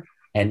lighter.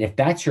 And if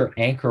that's your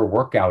anchor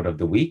workout of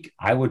the week,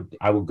 I would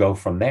go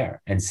from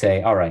there and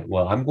say, all right,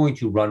 well, I'm going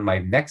to run my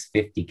next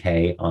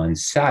 50K on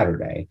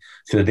Saturday.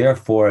 So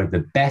therefore,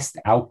 the best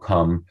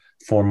outcome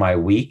for my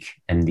week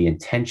and the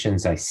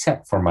intentions I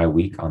set for my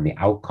week on the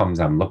outcomes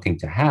I'm looking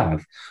to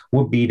have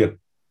will be to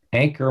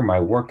anchor my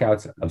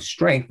workouts of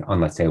strength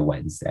on, let's say,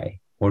 Wednesday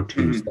or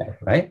Tuesday,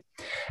 right?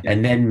 Yeah.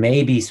 And then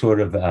maybe sort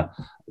of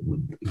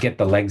get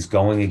the legs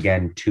going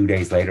again 2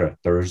 days later,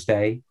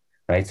 Thursday,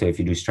 right? So if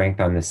you do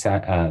strength on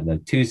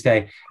the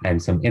Tuesday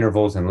and some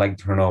intervals and leg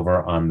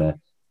turnover on the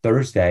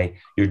Thursday,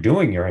 you're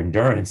doing your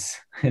endurance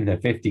in the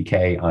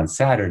 50K on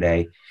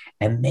Saturday.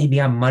 And maybe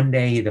on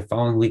Monday, the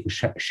following week,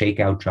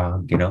 shakeout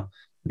jog,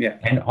 Yeah.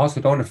 And also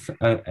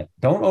don't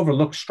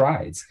overlook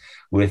strides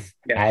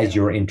as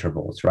your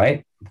intervals,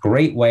 right?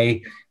 Great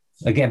way,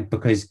 again,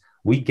 because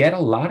we get a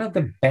lot of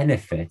the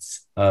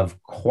benefits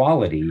of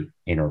quality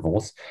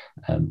intervals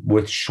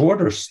with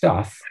shorter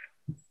stuff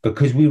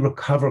because we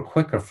recover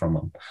quicker from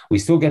them. We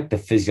still get the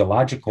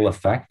physiological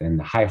effect and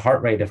the high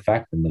heart rate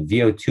effect and the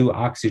VO2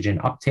 oxygen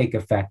uptake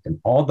effect and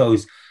all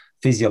those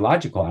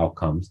physiological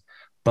outcomes,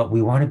 but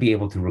we want to be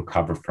able to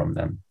recover from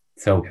them.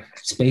 So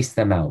space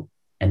them out.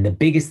 And the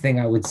biggest thing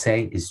I would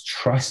say is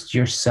trust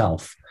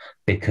yourself,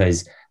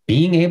 because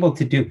being able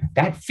to do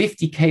that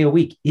 50K a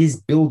week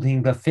is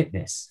building the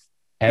fitness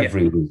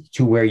every week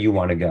to where you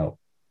want to go.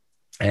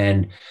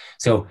 And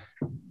so,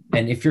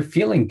 and if you're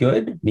feeling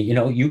good,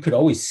 you could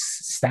always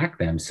stack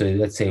them. So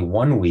let's say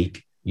 1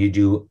 week you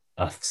do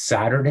a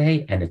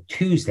Saturday and a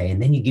Tuesday,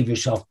 and then you give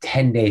yourself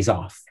 10 days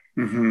off.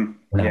 Mm-hmm.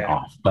 Not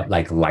off, but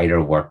like lighter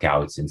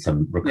workouts and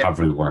some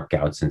recovery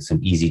workouts and some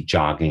easy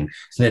jogging,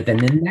 so that then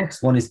the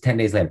next one is 10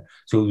 days later.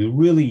 So we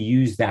really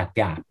use that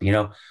gap.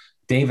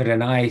 David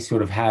and I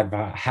sort of had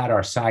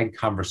our side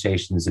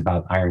conversations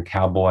about Iron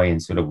Cowboy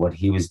and sort of what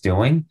he was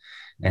doing.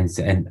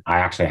 And I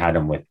actually had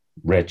him with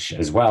Rich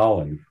as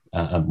well. And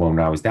when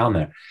I was down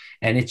there,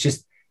 and it's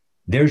just,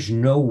 there's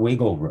no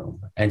wiggle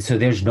room. And so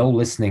there's no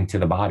listening to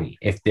the body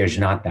if there's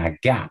not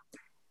that gap.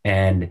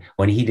 And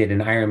when he did an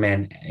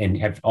Ironman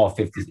in all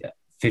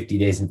 50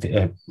 days,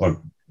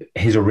 or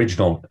his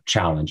original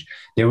challenge,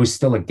 there was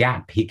still a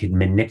gap. He could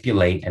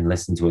manipulate and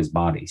listen to his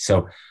body.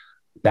 So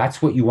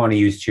that's what you want to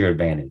use to your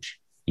advantage.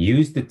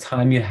 Use the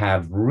time you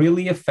have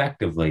really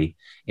effectively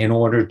in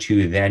order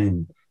to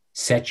then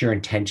set your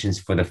intentions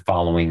for the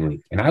following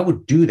week. And I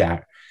would do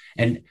that.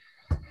 And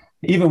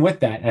even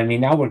with that,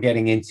 now we're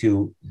getting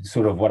into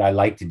sort of what I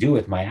like to do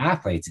with my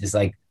athletes is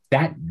like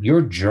that.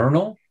 Your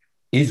journal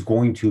is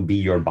going to be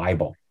your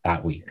Bible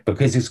that week,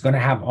 because it's going to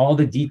have all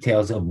the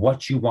details of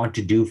what you want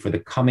to do for the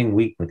coming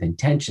week with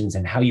intentions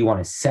and how you want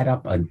to set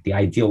up the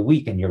ideal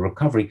week and your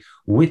recovery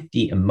with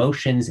the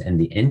emotions and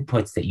the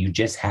inputs that you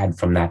just had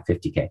from that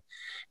 50K.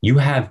 You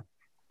have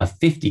a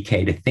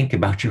 50K to think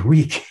about your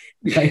week.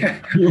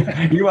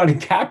 You want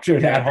to capture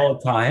that whole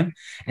time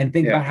and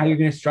think about how you're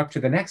going to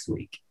structure the next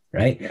week.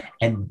 Right. Yeah.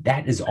 And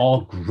that is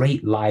all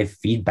great live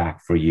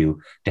feedback for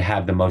you to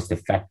have the most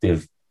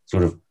effective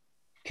sort of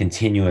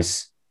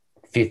continuous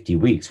 50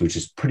 weeks, which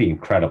is pretty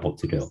incredible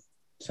to do.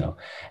 So,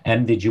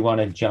 Em, did you want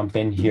to jump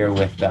in here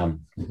with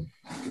some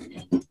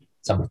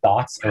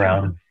thoughts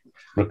around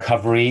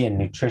recovery and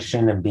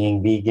nutrition and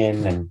being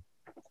vegan?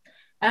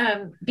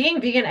 And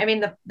being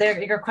vegan,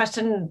 your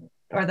question,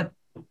 or the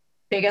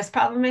biggest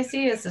problem I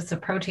see, is it's a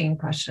protein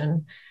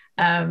question.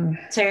 So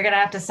you're going to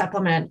have to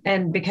supplement,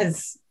 and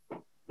because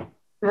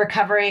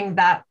recovering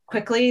that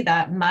quickly,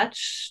 that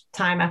much,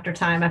 time after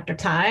time after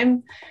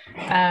time,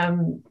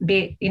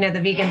 the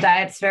vegan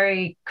diet's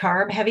very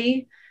carb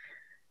heavy.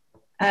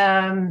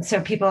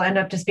 So people end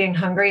up just being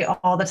hungry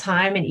all the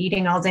time and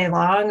eating all day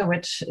long,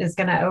 which is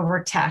going to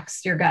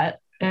overtax your gut.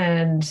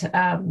 And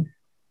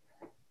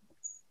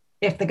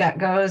if the gut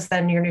goes,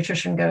 then your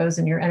nutrition goes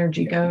and your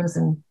energy goes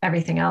and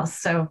everything else.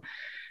 So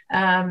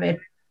I'd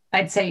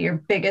say your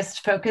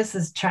biggest focus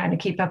is trying to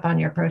keep up on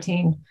your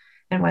protein,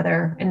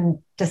 and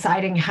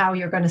deciding how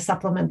you're going to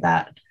supplement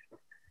that,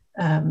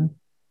 and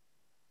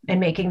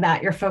making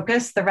that your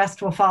focus. The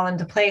rest will fall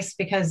into place,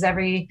 because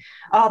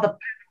all the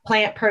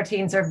plant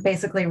proteins are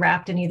basically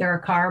wrapped in either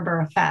a carb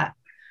or a fat.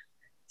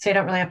 So you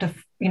don't really have to,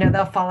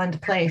 they'll fall into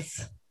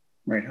place.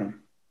 Right on.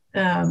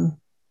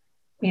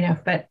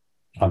 But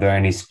are there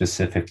any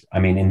specific,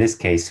 in this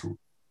case,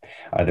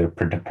 are there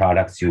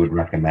products you would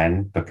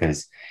recommend?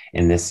 Because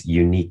in this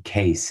unique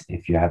case,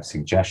 if you have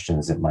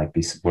suggestions, it might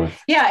be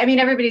worth. Yeah,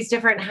 everybody's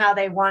different how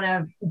they want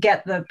to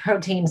get the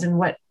proteins and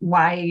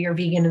why you're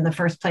vegan in the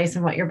first place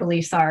and what your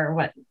beliefs are or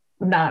what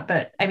not.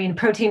 But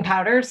protein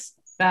powders,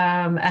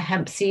 a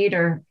hemp seed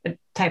or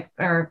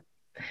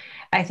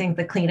I think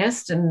the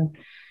cleanest and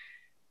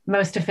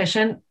most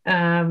efficient.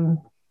 But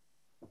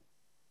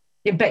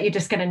you're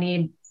just going to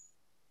need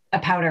a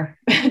powder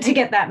to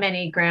get that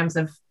many grams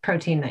of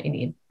protein that you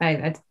need.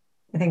 I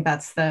think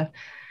that's the,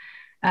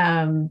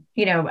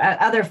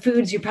 other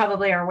foods you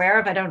probably are aware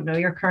of. I don't know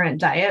your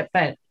current diet,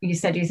 but you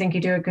said you think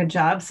you do a good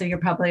job. So you're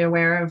probably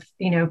aware of,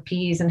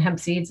 peas and hemp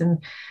seeds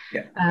and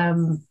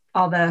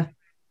all the,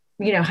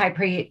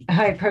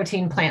 high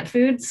protein plant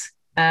foods.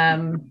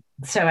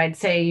 So I'd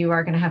say you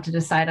are going to have to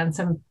decide on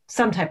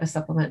some type of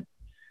supplement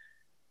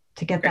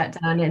to get that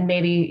done. And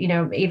maybe,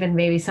 even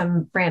maybe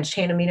some branched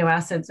chain amino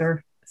acids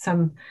or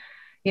some,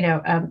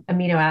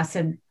 amino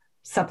acid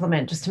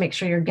supplement just to make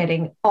sure you're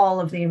getting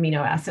all of the amino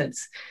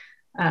acids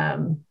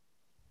in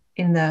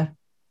the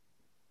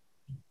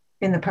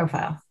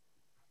profile.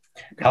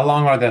 How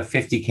long are the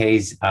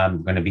 50Ks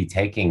going to be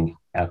taking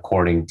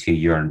according to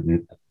your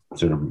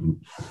sort of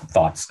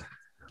thoughts?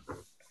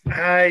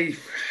 I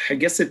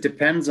guess it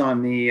depends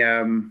on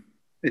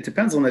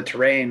the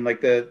terrain.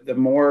 Like the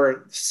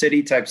more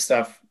city type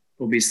stuff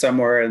will be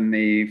somewhere in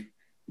the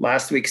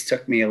last week's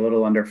took me a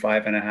little under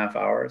 5.5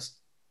 hours.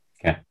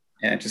 Okay.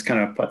 And just kind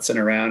of putzing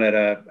around at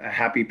a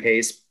happy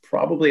pace,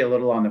 probably a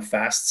little on the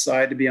fast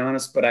side, to be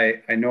honest. But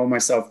I know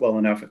myself well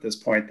enough at this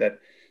point that,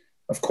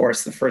 of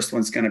course, the first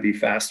one's going to be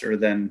faster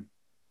than,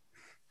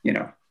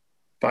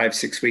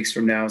 5-6 weeks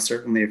from now,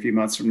 certainly a few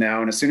months from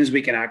now. And as soon as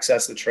we can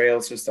access the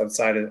trails just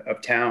outside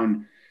of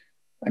town,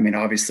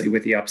 obviously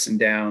with the ups and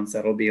downs,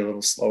 that'll be a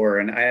little slower.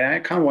 And I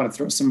kind of want to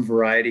throw some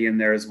variety in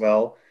there as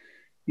well.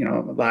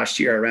 Last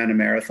year I ran a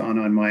marathon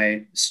on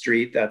my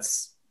street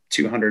that's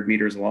 200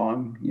 meters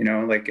long,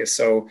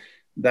 so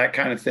that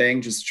kind of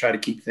thing, just try to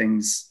keep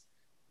things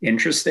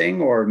interesting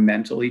or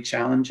mentally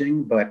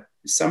challenging, but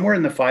somewhere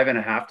in the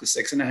 5.5 to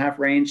 6.5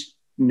 range,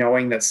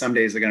 knowing that some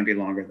days are going to be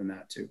longer than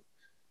that too.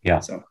 Yeah.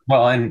 So,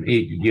 well, and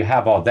you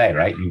have all day,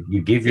 right?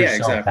 You give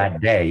yourself exactly.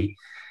 that day,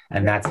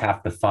 and that's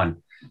half the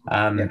fun.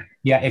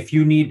 If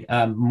you need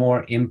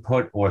more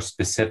input or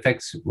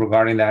specifics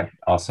regarding that,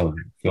 also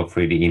feel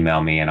free to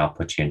email me and I'll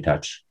put you in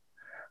touch.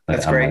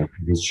 That's great.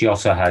 She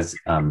also has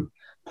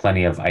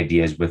plenty of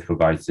ideas with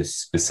regards to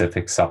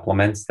specific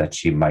supplements that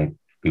she might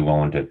be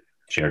willing to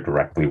share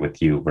directly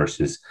with you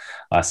versus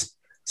us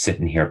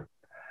sitting here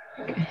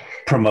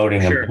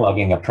promoting and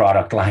plugging a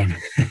product line.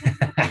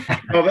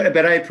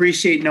 But I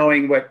appreciate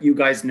knowing what you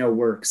guys know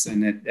works,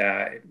 and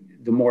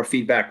the more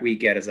feedback we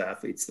get as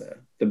athletes,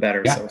 the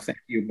better. Yeah. So thank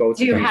you both.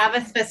 Do you have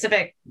a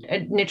specific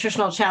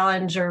nutritional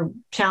challenge or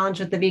challenge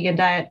with the vegan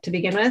diet to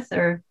begin with,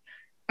 or?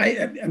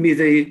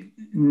 They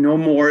no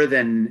more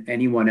than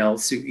anyone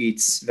else who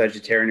eats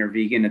vegetarian or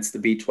vegan. It's the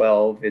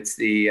B12. It's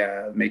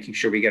the making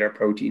sure we get our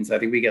proteins. I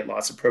think we get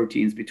lots of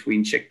proteins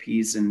between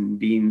chickpeas and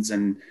beans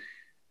and,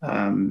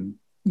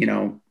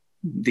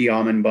 the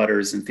almond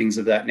butters and things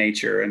of that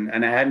nature.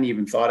 And I hadn't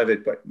even thought of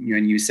it, but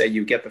when you say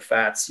you get the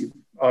fats, you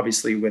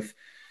obviously with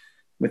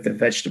the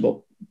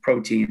vegetable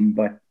protein,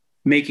 but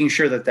making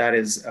sure that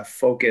is a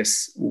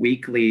focus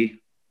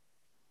weekly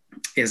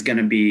is going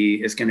to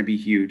be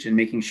huge, and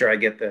making sure I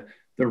get the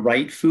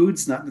right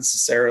foods, not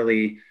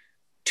necessarily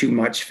too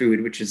much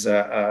food, which is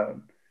a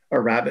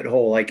rabbit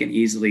hole I can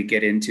easily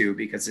get into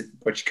because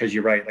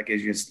you're right. Like, you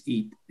just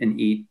eat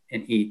and eat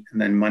and eat. And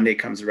then Monday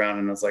comes around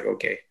and I was like,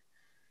 okay,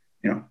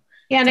 Yeah.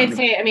 And I'd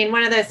say,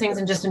 one of those things,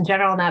 and just in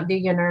general, not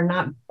vegan or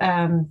not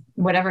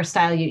whatever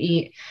style you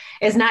eat,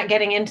 is not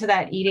getting into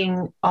that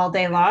eating all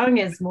day long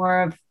is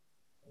more of,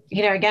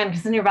 again,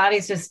 because then your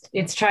body's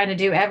it's trying to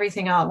do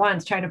everything all at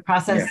once, trying to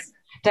process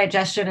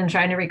digestion and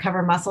trying to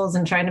recover muscles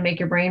and trying to make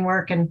your brain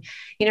work. And,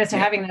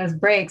 having those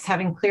breaks,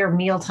 having clear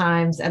meal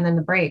times and then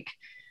the break,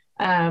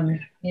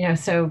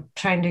 so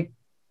trying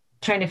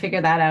to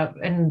figure that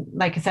out. And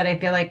like I said, I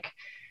feel like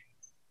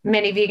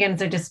many vegans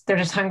they're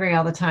just hungry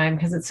all the time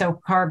because it's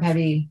so carb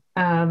heavy.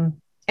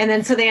 And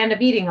then so they end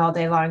up eating all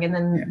day long, and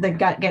then the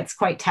gut gets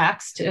quite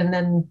taxed. And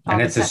then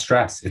it's a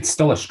stress. It's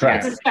still a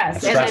stress. It's a stress.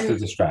 Stress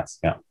is a stress.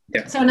 Yeah.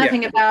 So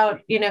nothing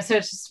about, so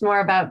it's just more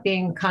about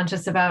being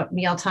conscious about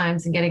meal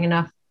times and getting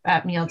enough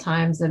at meal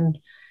times. And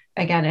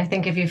again, I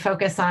think if you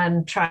focus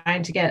on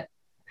trying to get,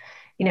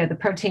 the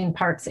protein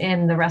parts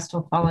in, the rest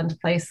will fall into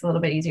place a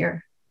little bit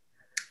easier.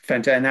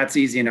 Fantastic. And that's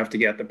easy enough to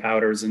get the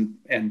powders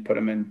and put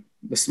them in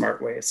the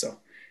smart way. So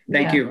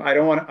thank you. I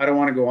don't want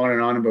to go on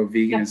and on about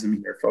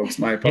veganism here, folks.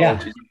 My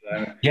apologies.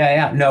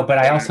 Yeah. No, but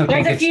I also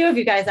think there's a few of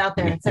you guys out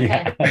there. It's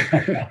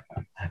okay.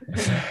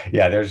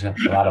 Yeah, there's a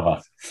lot of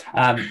us.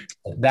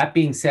 That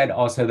being said,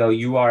 also though,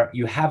 you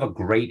have a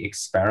great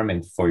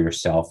experiment for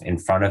yourself in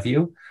front of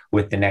you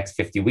with the next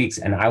 50 weeks.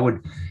 And I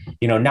would,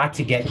 not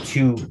to get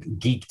too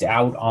geeked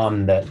out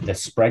on the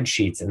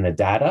spreadsheets and the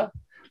data,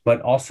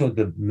 but also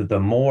the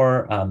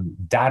more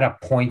data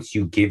points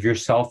you give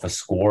yourself a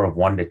score of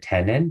 1 to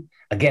 10 in,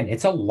 again,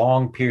 it's a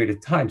long period of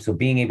time. So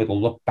being able to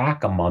look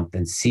back a month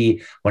and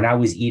see when I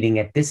was eating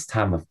at this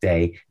time of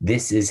day,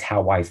 this is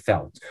how I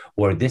felt,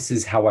 or this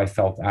is how I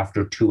felt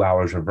after 2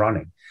 hours of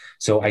running.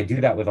 So I do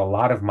that with a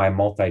lot of my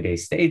multi-day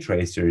stage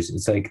racers.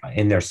 It's like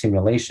in their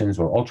simulations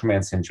or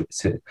Ultraman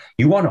simulations,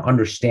 you want to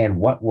understand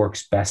what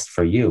works best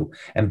for you.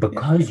 And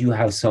because you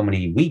have so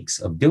many weeks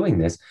of doing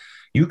this,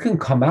 you can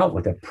come out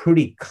with a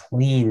pretty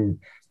clean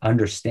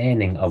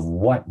understanding of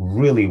what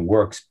really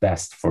works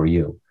best for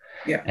you.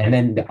 Yeah. And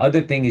then the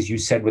other thing is, you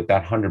said with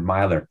that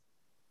 100-miler,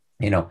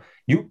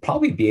 you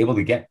probably be able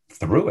to get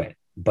through it.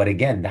 But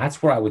again,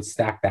 that's where I would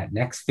stack that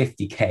next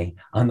 50K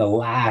on the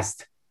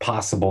last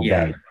possible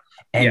day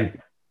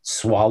and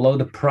swallow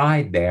the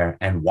pride there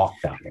and walk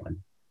that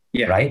one.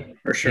 Yeah, right.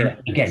 For sure.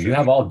 And again, you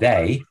have all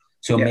day.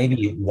 So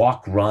maybe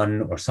walk,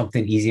 run, or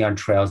something easy on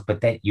trails.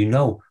 But that,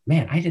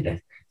 man, I did a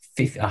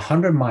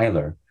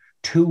 100-miler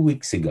 2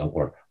 weeks ago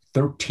or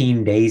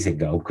 13 days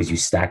ago, because you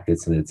stacked it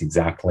so that it's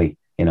exactly,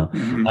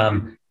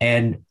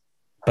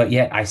 but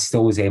yet I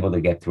still was able to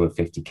get through a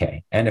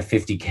 50K and a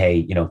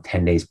 50K,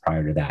 10 days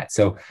prior to that.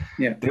 So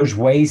there's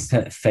ways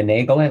to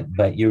finagle it,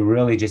 but you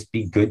really just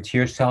be good to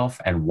yourself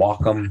and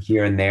walk them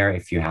here and there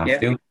if you have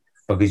to,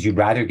 because you'd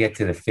rather get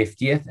to the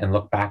 50th and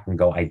look back and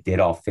go, I did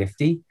all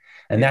 50.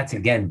 And that's,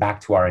 again,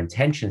 back to our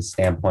intention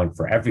standpoint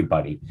for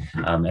everybody.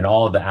 And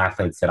all of the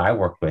athletes that I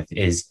work with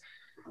is,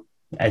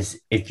 as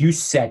if you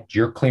set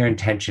your clear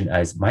intention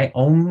as my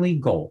only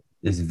goal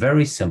is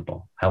very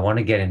simple. I want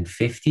to get in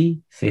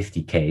 50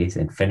 50Ks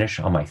and finish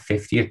on my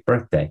 50th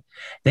birthday.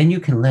 Then you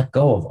can let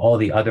go of all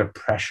the other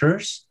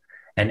pressures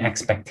and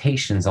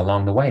expectations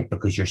along the way,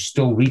 because you're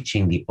still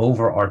reaching the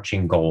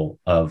overarching goal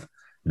of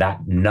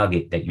that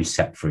nugget that you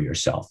set for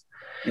yourself.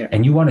 Yeah.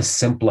 And you want to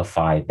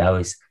simplify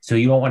those, so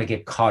you don't want to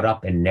get caught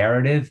up in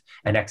narrative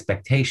and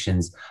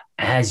expectations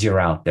as you're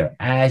out there,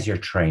 as you're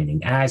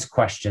training, as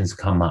questions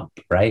come up,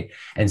 right?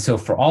 And so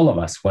for all of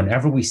us,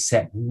 whenever we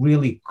set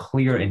really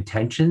clear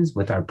intentions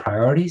with our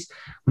priorities,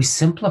 we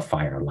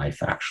simplify our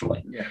life,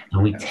 actually. Yeah,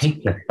 and we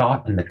take the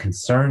thought and the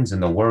concerns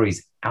and the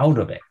worries out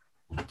of it.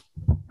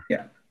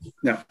 Yeah.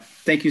 No,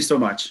 thank you so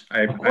much.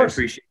 I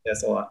appreciate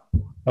this a lot.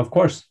 Of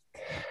course.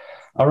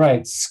 All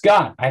right,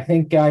 Scott, I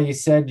think you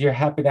said you're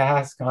happy to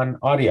ask on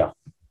audio.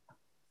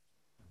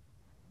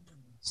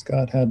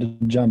 Scott had to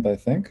jump, I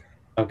think.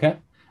 Okay.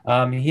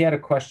 He had a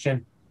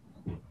question.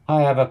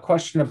 I have a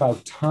question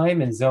about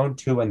time in zone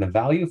 2 and the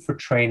value for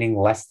training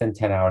less than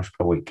 10 hours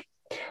per week.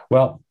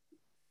 Well,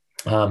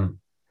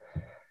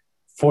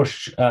 for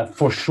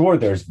sure,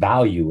 there's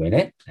value in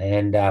it.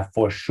 And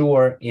for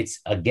sure, it's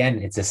a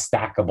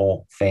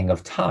stackable thing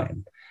of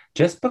time.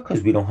 Just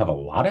because we don't have a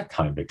lot of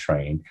time to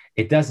train,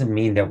 it doesn't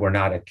mean that we're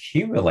not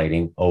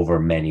accumulating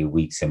over many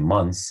weeks and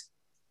months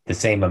the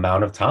same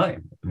amount of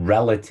time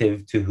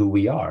relative to who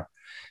we are.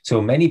 So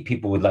many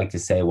people would like to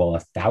say, well,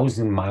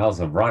 1,000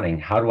 miles of running,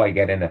 how do I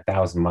get in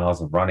 1,000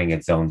 miles of running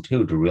at zone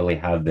 2 to really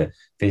have the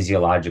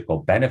physiological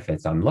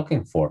benefits I'm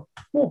looking for?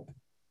 Well,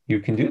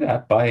 you can do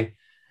that by,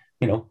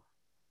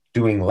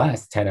 doing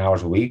less, 10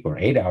 hours a week or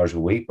 8 hours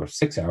a week or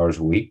 6 hours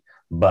a week.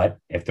 But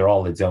if they're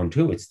all at zone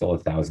 2, it's still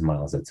 1,000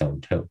 miles at zone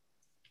 2,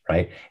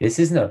 right?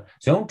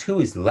 Zone 2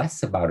 is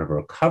less about a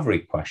recovery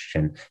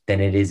question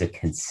than it is a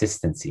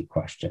consistency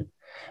question.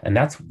 And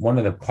that's one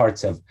of the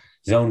parts of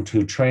zone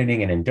 2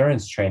 training and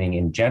endurance training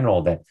in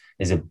general that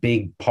is a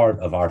big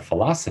part of our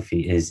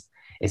philosophy. Is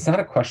it's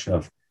not a question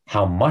of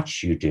how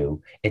much you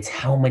do, it's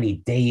how many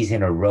days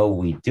in a row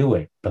we do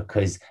it,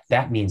 because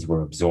that means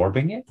we're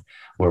absorbing it,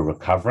 we're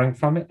recovering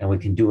from it, and we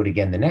can do it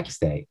again the next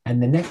day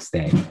and the next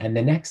day and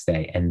the next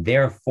day. And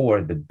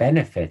therefore, the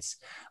benefits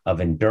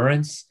of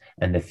endurance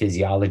and the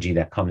physiology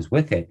that comes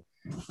with it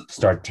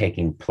start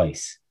taking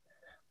place,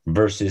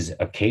 versus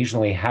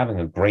occasionally having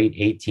a great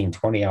 18,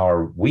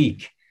 20-hour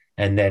week,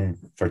 and then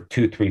for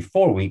 2, 3,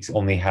 4 weeks,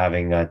 only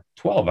having a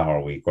 12-hour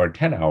week or a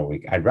 10-hour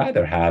week. I'd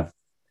rather have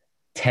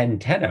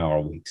 10-hour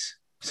weeks.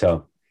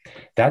 So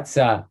that's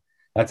a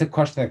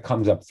question that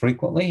comes up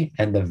frequently.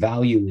 And the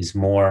value is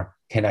more,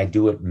 can I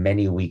do it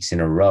many weeks in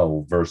a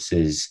row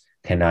versus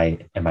am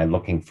I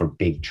looking for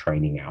big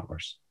training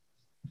hours?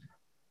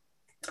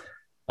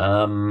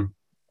 All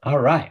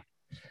right.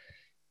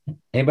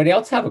 Anybody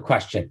else have a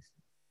question?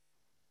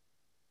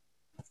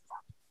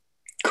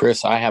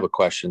 Chris, I have a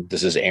question.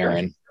 This is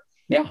Aaron.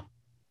 Yeah.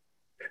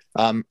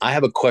 I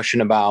have a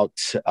question about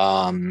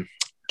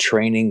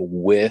training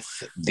with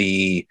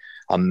the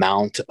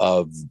amount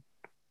of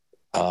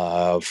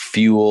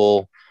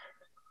fuel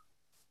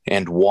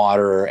and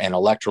water and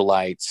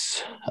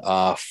electrolytes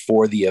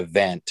for the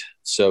event.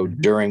 So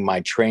during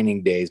my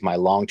training days, my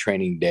long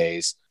training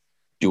days,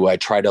 do I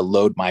try to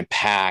load my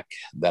pack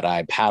that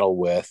I paddle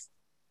with?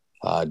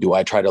 Do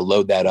I try to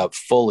load that up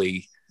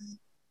fully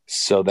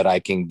so that I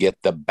can get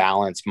the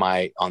balance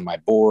on my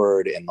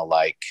board and the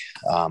like,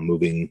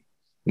 moving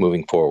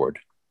forward.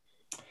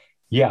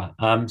 Yeah.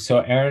 So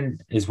Aaron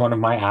is one of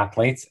my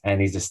athletes, and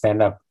he's a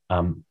stand-up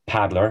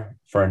paddler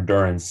for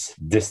endurance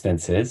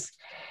distances.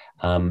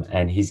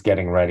 And he's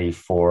getting ready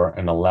for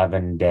an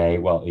 11-day.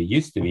 Well, it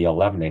used to be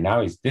 11-day.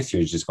 Now this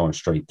year he's just going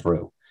straight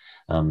through.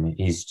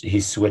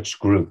 He's switched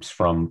groups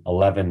from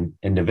 11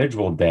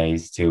 individual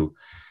days to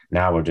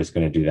now we're just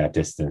going to do that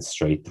distance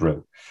straight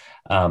through.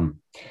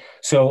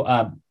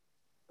 So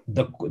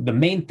the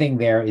main thing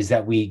there is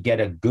that we get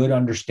a good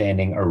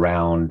understanding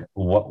around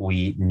what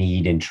we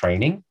need in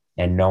training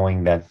and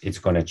knowing that it's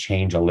going to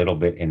change a little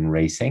bit in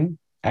racing,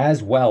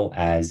 as well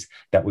as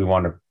that we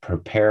want to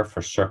prepare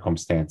for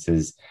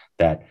circumstances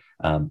that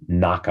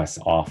knock us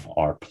off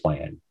our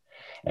plan.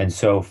 And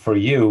so for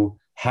you,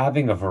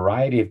 having a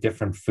variety of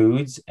different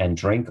foods and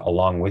drink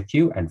along with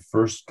you, and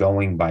first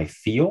going by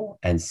feel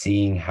and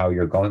seeing how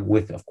you're going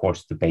with, of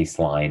course, the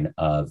baseline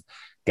of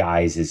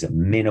guys is a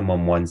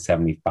minimum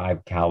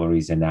 175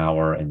 calories an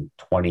hour and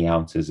 20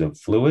 ounces of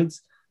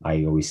fluids.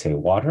 I always say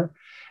water.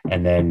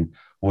 And then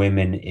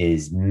women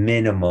is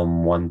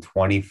minimum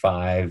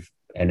 125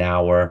 an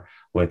hour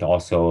with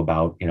also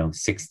about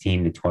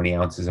 16 to 20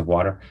 ounces of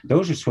water.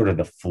 Those are sort of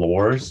the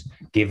floors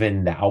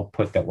given the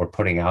output that we're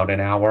putting out an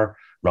hour,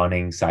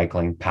 running,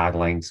 cycling,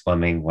 paddling,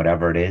 swimming,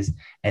 whatever it is.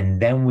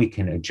 And then we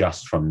can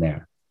adjust from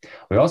there.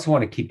 We also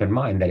want to keep in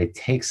mind that it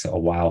takes a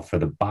while for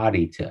the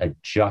body to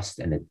adjust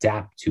and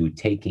adapt to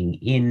taking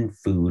in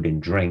food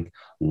and drink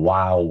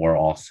while we're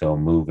also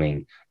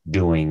moving,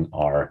 doing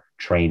our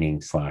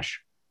training /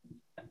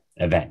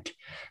 event.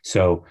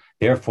 So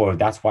therefore,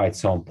 that's why it's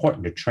so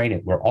important to train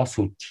it. We're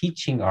also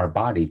teaching our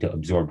body to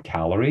absorb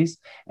calories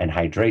and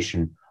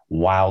hydration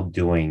while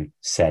doing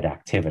said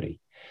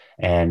activity.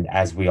 And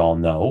as we all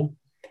know,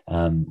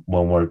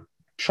 when we're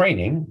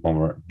training, when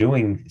we're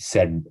doing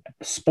said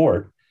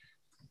sport,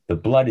 the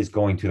blood is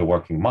going to the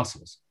working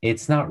muscles.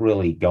 It's not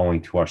really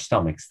going to our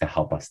stomachs to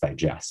help us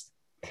digest.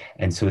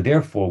 And so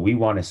therefore, we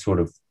want to sort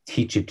of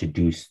teach it to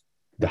do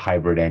the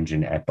hybrid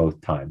engine at both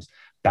times,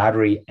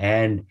 battery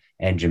and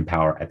engine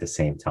power at the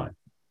same time.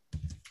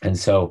 And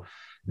so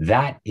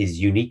that is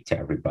unique to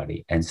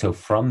everybody. And so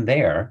from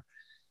there,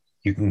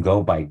 you can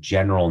go by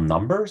general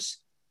numbers,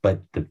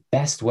 but the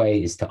best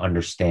way is to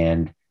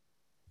understand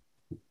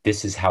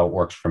this is how it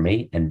works for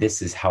me. And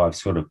this is how I've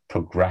sort of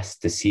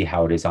progressed to see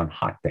how it is on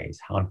hot days,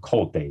 on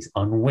cold days,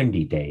 on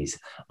windy days,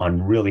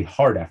 on really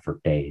hard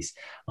effort days,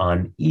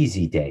 on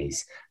easy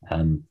days,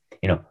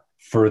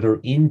 further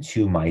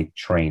into my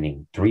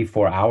training,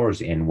 3-4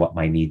 hours in what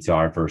my needs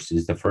are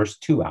versus the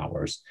first 2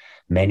 hours.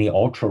 Many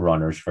ultra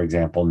runners, for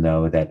example,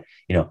 know that,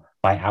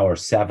 by hour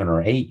 7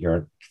 or 8,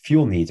 your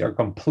fuel needs are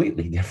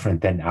completely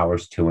different than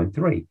hours 2 and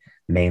 3,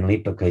 mainly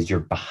because you're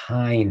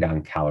behind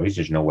on calories.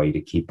 There's no way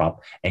to keep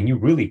up. And you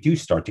really do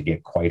start to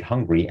get quite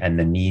hungry, and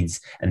the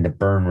needs and the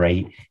burn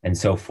rate and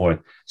so forth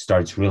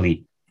starts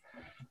really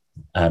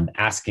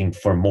asking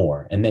for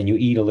more. And then you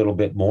eat a little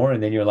bit more,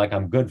 and then you're like,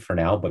 I'm good for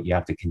now, but you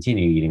have to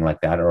continue eating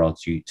like that, or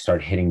else you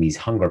start hitting these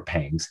hunger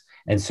pangs.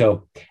 And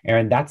so,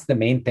 Aaron, that's the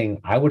main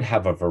thing. I would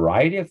have a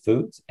variety of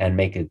foods and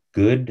make a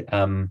good,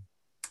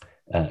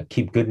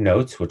 keep good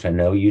notes, which I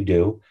know you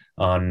do,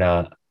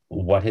 on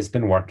what has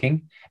been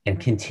working, and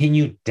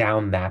continue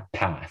down that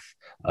path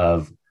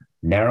of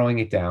narrowing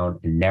it down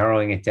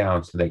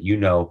so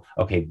that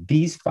okay,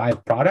 these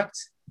 5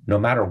 products, no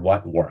matter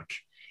what, work.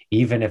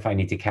 Even if I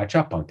need to catch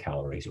up on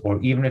calories,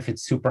 or even if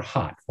it's super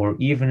hot, or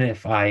even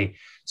if I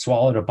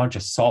swallowed a bunch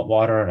of salt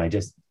water and I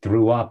just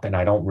threw up and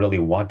I don't really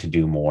want to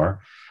do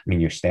more. I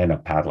mean, you're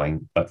stand-up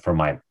paddling, but for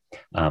my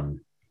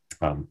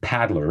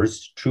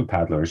paddlers, true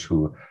paddlers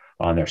who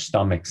on their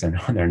stomachs and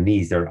on their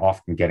knees, they're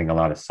often getting a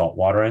lot of salt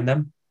water in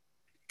them.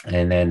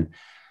 And then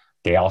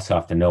they also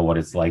have to know what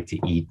it's like to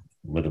eat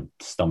with a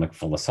stomach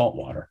full of salt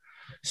water.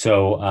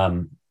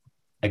 So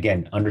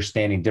again,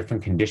 understanding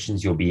different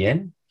conditions you'll be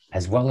in,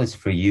 as well as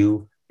for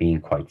you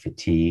being quite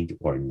fatigued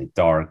or in the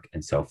dark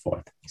and so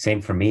forth. Same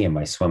for me in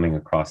my swimming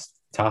across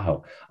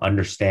Tahoe,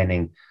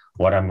 understanding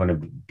what I'm going to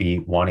be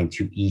wanting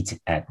to eat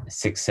at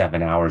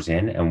 6-7 hours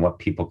in, and what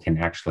people can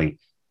actually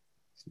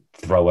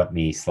throw at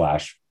me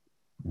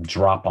 /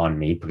 drop on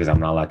me because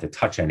I'm not allowed to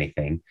touch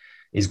anything,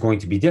 is going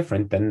to be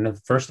different than the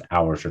first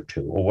hours or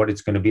 2, or what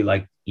it's going to be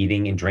like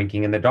eating and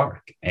drinking in the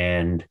dark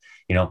and,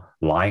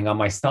 lying on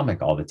my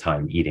stomach all the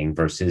time eating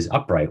versus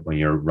upright when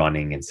you're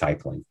running and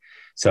cycling.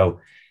 So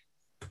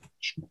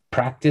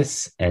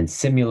practice and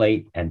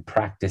simulate and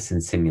practice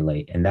and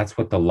simulate. And that's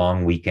what the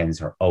long weekends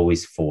are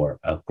always for,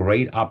 a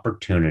great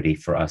opportunity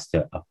for us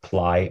to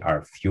apply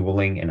our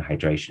fueling and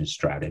hydration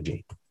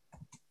strategy.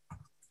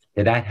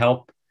 Did that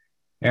help,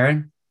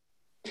 Aaron?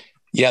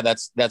 Yeah,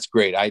 that's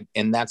great.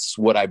 And that's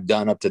what I've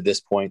done up to this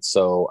point.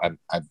 So I'm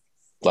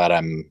glad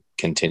I'm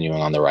continuing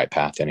on the right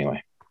path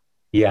anyway.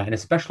 Yeah. And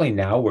especially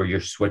now where you're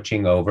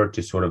switching over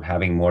to sort of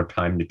having more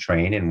time to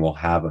train, and we'll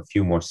have a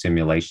few more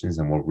simulations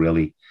and we'll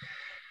really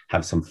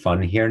have some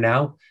fun here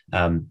now.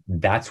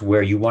 That's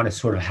where you want to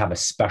sort of have a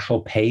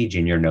special page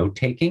in your note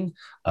taking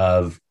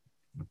of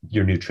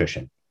your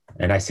nutrition.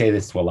 And I say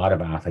this to a lot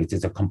of athletes.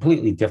 It's a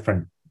completely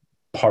different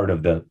part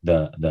of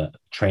the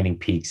training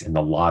peaks and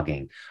the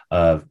logging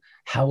of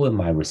how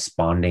am I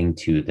responding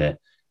to the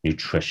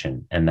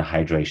nutrition and the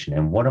hydration,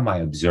 and what am I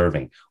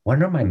observing?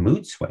 What are my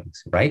mood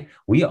swings, right?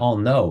 We all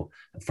know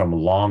from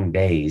long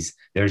days,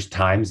 there's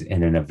times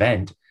in an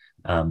event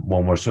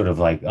when we're sort of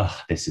like,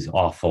 oh, this is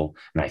awful,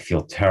 and I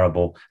feel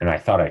terrible, and I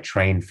thought I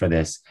trained for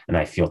this, and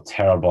I feel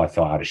terrible, I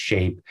feel out of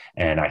shape,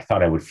 and I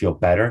thought I would feel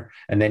better.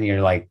 And then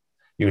you're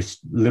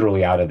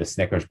literally out of the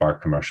Snickers bar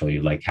commercial.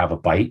 You like have a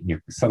bite, and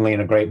you're suddenly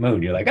in a great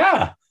mood. You're like,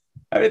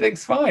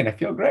 everything's fine, I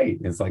feel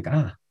great. It's like,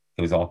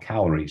 it was all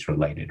calories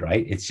related,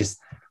 right? It's just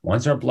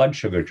once our blood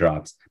sugar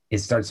drops, it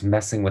starts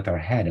messing with our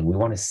head, and we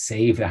want to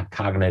save that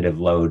cognitive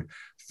load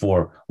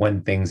for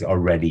when things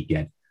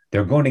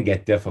they're going to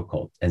get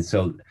difficult. And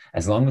so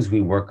as long as we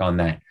work on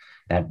that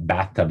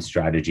bathtub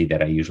strategy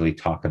that I usually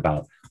talk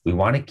about, we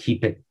want to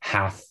keep it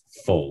half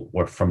full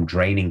or from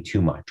draining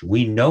too much.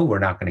 We know we're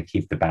not going to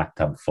keep the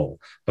bathtub full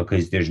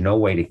because there's no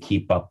way to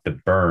keep up the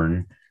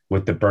burn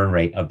with the burn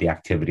rate of the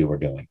activity we're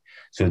doing.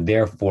 So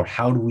therefore,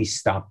 how do we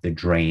stop the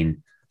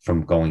drain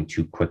from going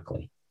too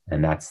quickly?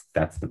 And that's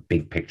the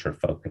big picture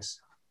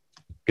focus.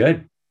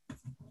 Good.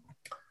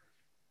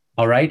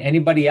 All right.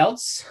 Anybody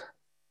else?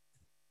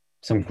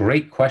 Some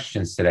great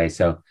questions today.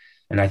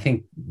 And I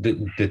think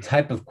the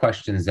type of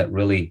questions that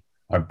really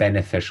are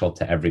beneficial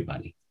to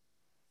everybody.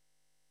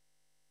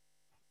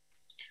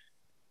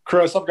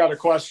 Chris, I've got a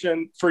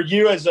question for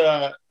you as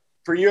a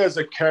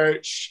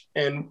coach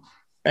and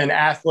an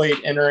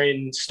athlete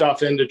entering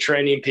stuff into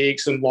Training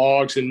Peaks and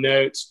logs and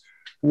notes.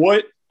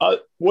 What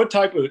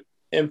type of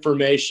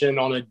information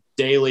on a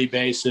daily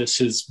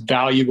basis is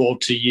valuable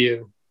to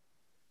you?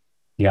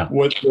 Yeah.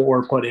 What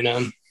we're putting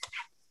in.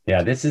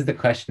 Yeah, this is the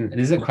question.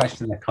 This is a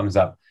question that comes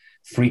up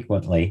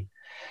frequently.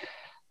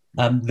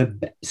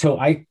 So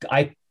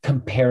I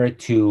compare it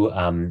to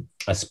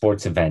a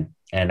sports event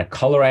and a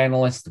color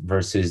analyst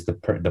versus the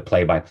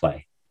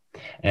play-by-play.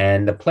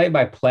 And the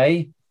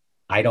play-by-play,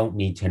 I don't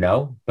need to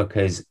know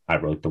because I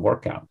wrote the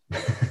workout.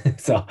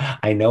 So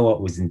I know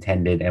what was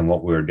intended and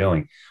what we were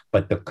doing.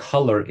 But the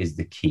color is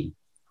the key,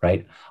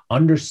 right?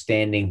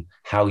 Understanding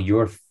how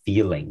you're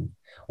feeling,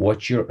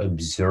 what you're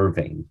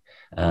observing,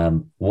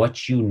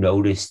 what you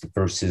noticed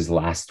versus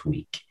last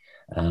week,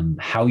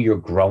 how you're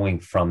growing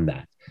from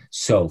that.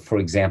 So, for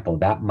example,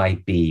 that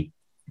might be,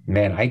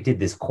 man, I did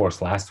this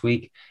course last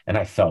week and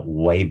I felt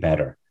way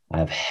better. I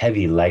have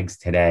heavy legs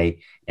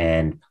today.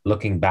 And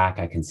looking back,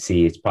 I can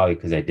see it's probably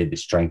because I did the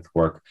strength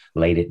work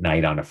late at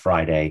night on a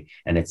Friday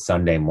and it's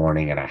Sunday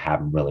morning and I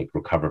haven't really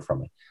recovered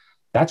from it.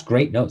 That's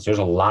great notes. There's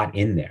a lot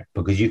in there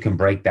because you can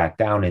break that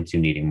down into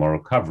needing more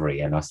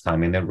recovery and us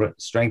timing the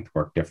strength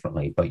work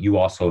differently, but you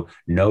also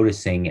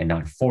noticing and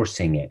not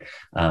forcing it.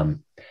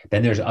 Then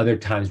there's other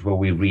times where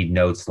we read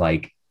notes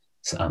like,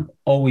 I'm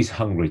always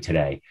hungry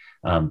today.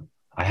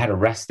 I had a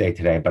rest day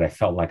today, but I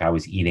felt like I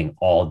was eating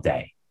all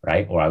day,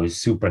 right? Or I was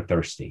super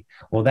thirsty.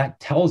 Well, that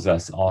tells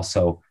us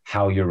also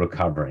how you're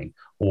recovering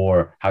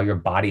or how your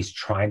body's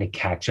trying to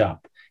catch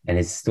up and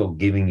it's still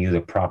giving you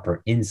the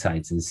proper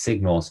insights and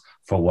signals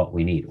for what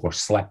we need. Or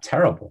slept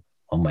terrible.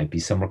 Well, might be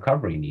some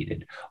recovery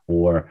needed,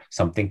 or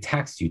something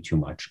taxed you too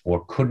much,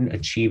 or couldn't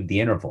achieve the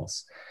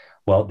intervals.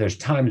 Well, there's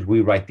times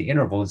we write the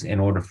intervals in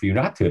order for you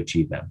not to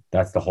achieve them.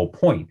 That's the whole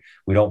point.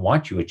 We don't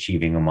want you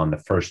achieving them on the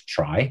first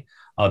try.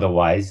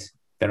 Otherwise,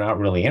 they're not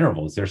really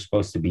intervals. They're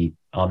supposed to be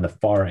on the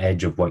far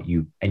edge of what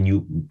you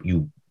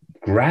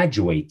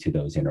graduate to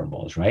those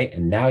intervals, right?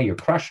 And now you're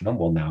crushing them.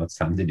 Well, now it's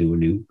time to do a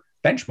new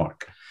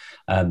benchmark.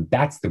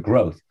 That's the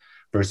growth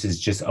versus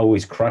just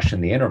always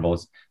crushing the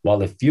intervals.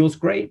 While it feels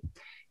great,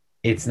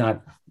 it's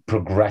not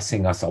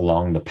progressing us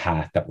along the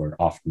path that we're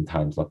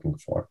oftentimes looking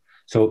for.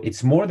 So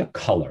it's more the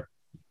color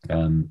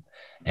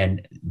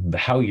and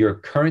how your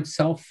current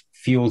self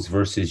feels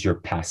versus your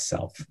past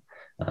self.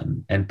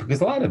 And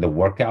because a lot of the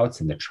workouts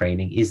and the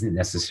training isn't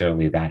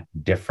necessarily that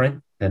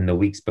different than the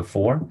weeks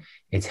before,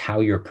 it's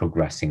how you're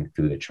progressing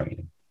through the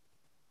training.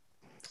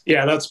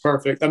 Yeah, that's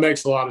perfect. That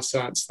makes a lot of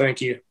sense.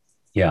 Thank you.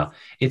 Yeah,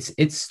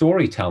 it's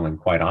storytelling,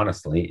 quite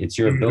honestly. It's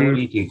your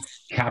ability to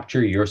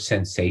capture your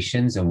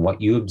sensations and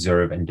what you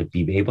observe and to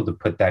be able to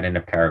put that in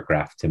a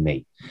paragraph to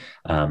me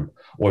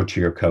or to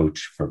your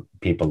coach for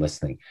people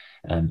listening.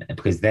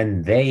 Because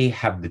then they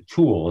have the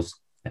tools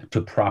to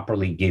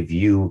properly give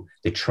you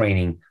the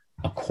training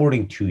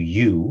according to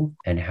you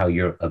and how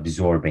you're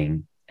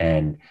absorbing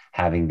and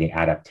having the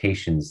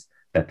adaptations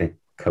that the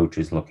coach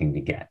is looking to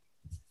get.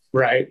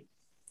 Right.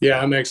 Yeah,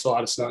 that makes a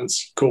lot of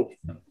sense. Cool.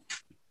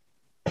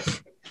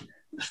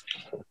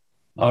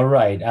 All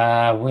right.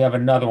 We have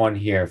another one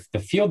here. The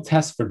field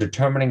tests for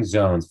determining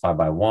zones,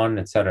 5x1,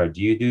 et cetera.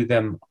 Do you do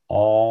them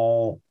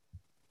all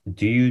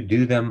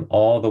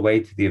the way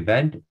to the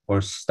event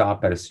or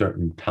stop at a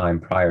certain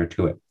time prior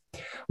to it?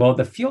 Well,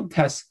 the field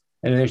tests,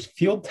 and there's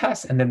field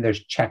tests and then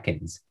there's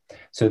check-ins.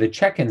 So the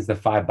check-ins, the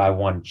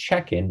 5x1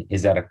 check-in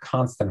is at a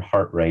constant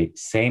heart rate,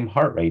 same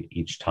heart rate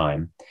each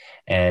time.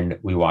 And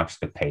we watch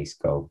the pace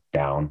go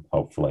down,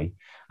 hopefully,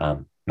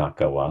 not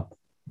go up.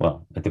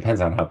 well, it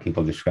depends on how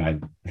people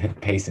describe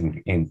pace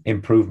and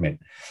improvement.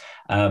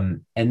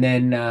 And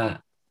then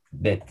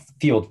the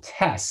field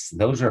tests,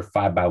 those are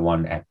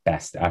 5x1 at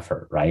best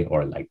effort, right?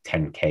 Or like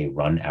 10K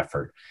run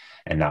effort.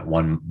 And that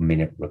 1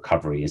 minute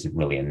recovery isn't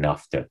really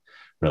enough to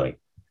really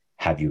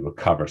have you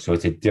recover. So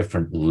it's a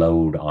different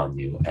load on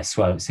you. As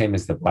well, same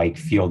as the bike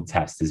field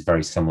test is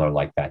very similar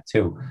like that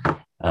too.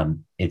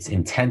 It's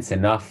intense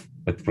enough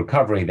with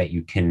recovery that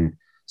you can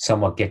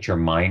somewhat get your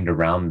mind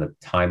around the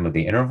time of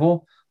the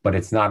interval, but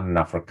it's not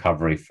enough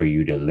recovery for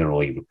you to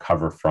literally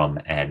recover from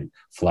and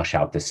flush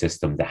out the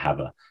system to have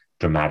a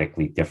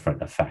dramatically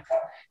different effect.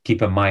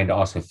 Keep in mind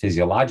also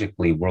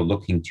physiologically, we're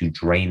looking to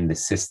drain the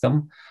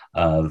system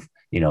of,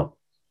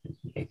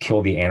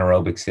 kill the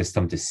anaerobic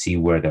system to see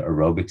where the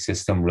aerobic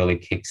system really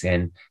kicks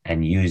in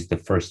and use the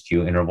first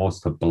few intervals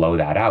to blow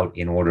that out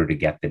in order to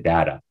get the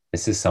data.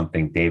 This is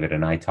something David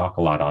and I talk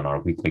a lot on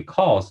our weekly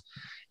calls,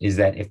 is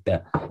that if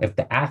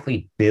the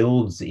athlete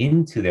builds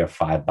into their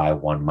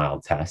 5x1 mile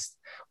test,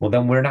 well,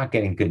 then we're not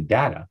getting good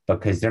data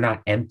because they're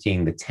not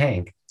emptying the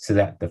tank so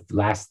that the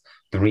last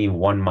 3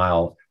 1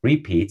 mile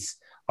repeats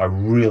are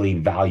really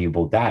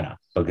valuable data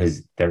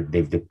because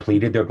they've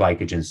depleted their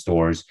glycogen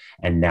stores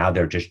and now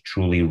they're just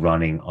truly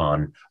running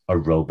on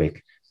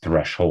aerobic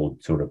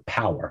threshold sort of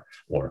power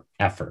or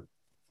effort.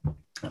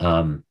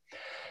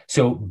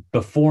 So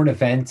before an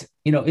event,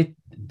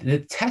 the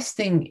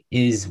testing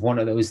is one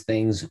of those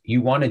things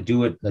you want to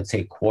do it, let's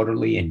say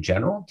quarterly in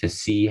general to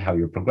see how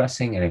you're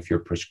progressing and if your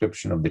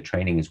prescription of the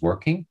training is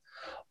working.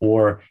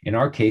 Or in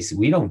our case,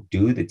 we don't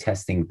do the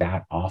testing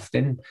that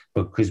often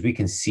because we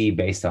can see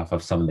based off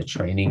of some of the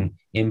training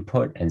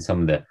input and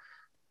some of the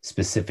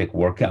specific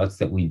workouts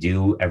that we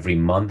do every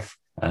month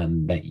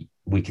that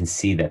we can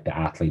see that the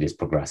athlete is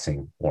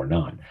progressing or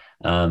not.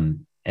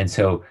 And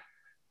so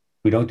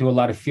we don't do a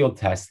lot of field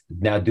tests.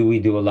 Now, do we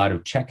do a lot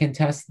of check-in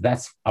tests?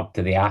 That's up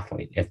to the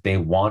athlete. If they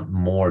want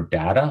more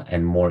data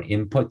and more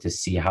input to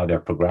see how they're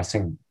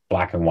progressing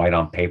black and white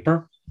on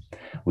paper,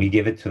 we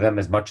give it to them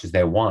as much as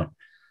they want.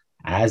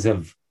 As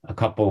of a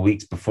couple of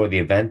weeks before the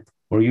event,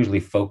 we're usually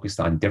focused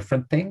on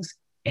different things,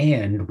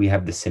 and we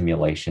have the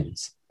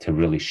simulations to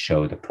really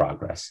show the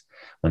progress.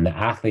 When the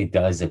athlete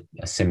does a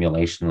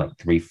simulation like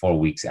 3-4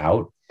 weeks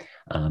out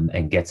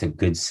and gets a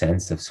good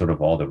sense of sort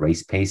of all the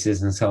race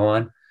paces and so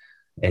on,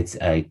 it's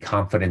a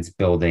confidence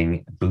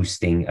building,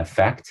 boosting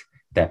effect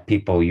that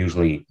people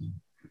usually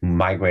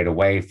migrate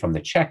away from the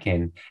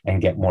check-in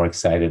and get more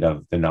excited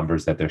of the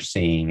numbers that they're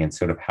seeing and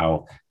sort of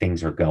how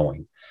things are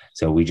going.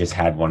 So we just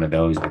had one of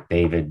those with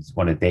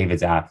one of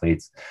David's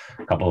athletes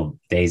a couple of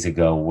days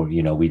ago where,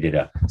 we did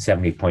a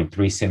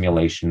 70.3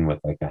 simulation with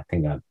I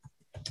think a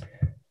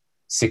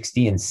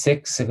 60 and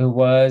 6 it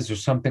was, or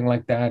something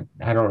like that.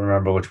 I don't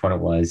remember which one it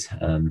was.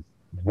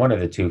 One of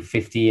the two,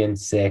 50 and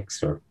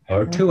 6 or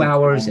 2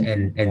 hours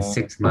and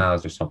 6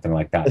 miles or something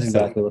like that. That's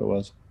exactly what it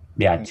was.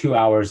 Yeah, 2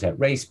 hours at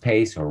race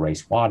pace or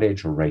race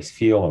wattage or race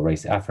feel or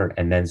race effort,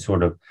 and then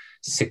sort of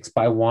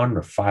 6x1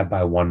 or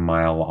 5x1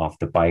 mile off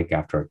the bike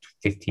after a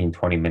 15,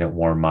 20-minute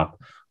warm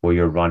up where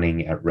you're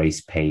running at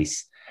race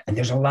pace. And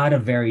there's a lot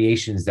of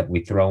variations that we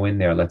throw in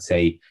there. Let's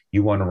say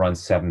you want to run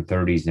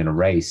 7:30s in a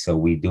race. So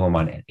we do them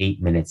on an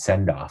 8-minute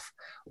send off,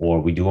 or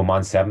we do them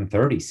on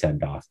 7:30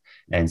 send off.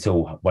 And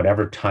so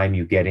whatever time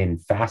you get in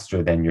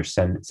faster than your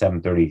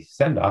 7:30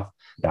 send off,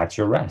 that's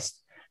your rest.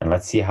 And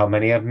let's see how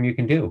many of them you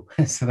can do.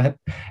 So that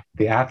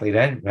the athlete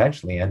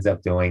eventually ends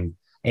up doing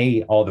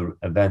all the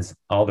events,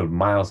 all the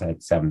miles at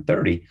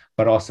 7:30,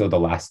 but also the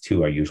last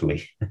two are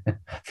usually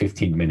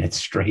 15 minutes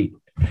straight,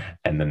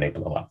 and then they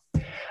blow up.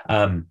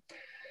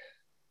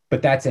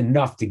 But that's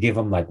enough to give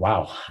them like,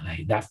 wow,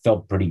 that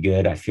felt pretty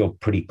good. I feel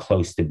pretty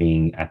close to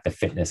being at the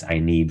fitness I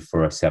need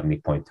for a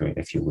 70.3 in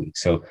a few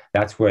weeks. So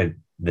that's where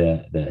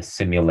the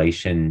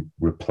simulation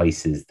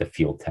replaces the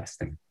field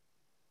testing.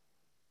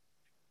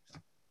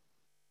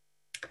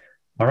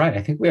 All right,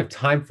 I think we have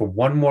time for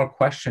one more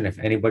question if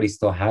anybody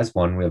still has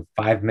one. We have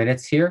 5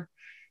 minutes here.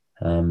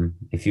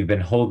 If you've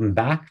been holding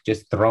back,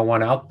 just throw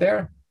one out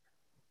there.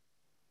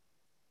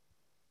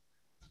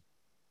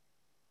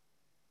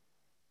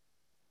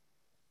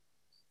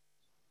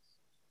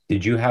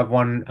 Did you have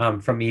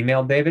one from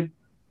email, David?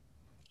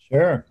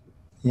 Sure.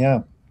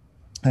 Yeah.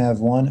 I have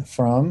one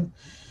from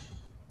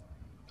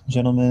a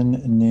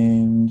gentleman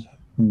named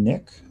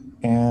Nick,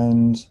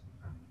 and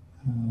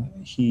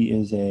he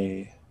is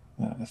a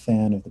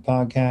fan of the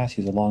podcast.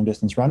 He's a long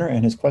distance runner,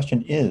 and his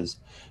question is,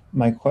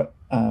 I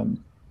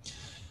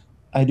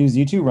do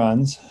Z2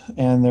 runs,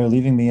 and they're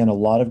leaving me in a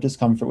lot of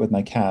discomfort with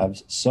my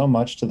calves, so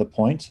much to the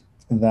point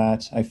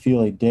that I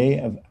feel a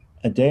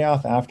day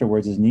off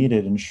afterwards is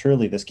needed, and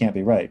surely this can't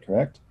be right,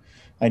 correct?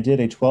 I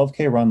did a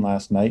 12K run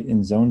last night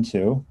in zone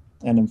 2,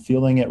 and I'm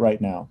feeling it right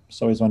now.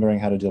 So he's wondering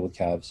how to deal with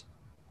calves.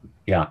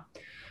 Yeah.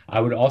 I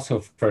would also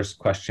first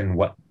question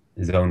what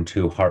zone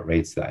 2 heart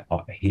rates that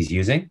he's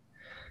using.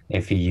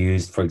 If he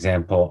used, for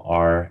example,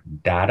 our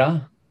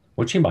data,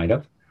 which he might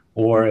have,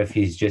 or if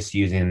he's just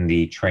using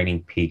the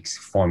Training Peaks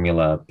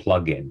formula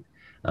plugin.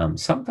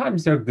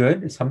 Sometimes they're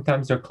good,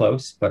 sometimes they're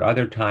close, but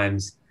other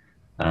times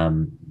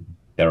um,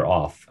 they're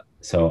off.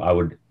 So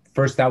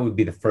that would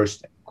be the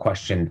first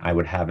question I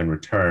would have in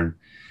return.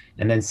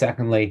 And then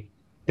secondly,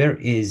 there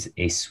is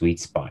a sweet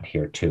spot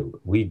here too.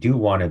 We do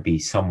want to be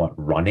somewhat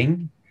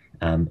running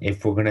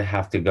if we're going to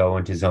have to go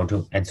into zone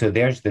 2. And so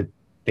there's the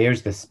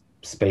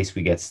space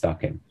we get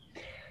stuck in.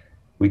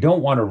 We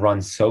don't want to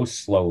run so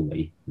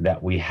slowly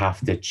that we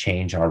have to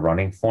change our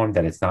running form,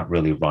 that it's not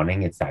really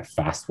running. It's that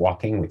fast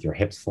walking with your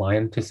hips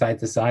flying to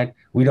side.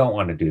 We don't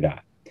want to do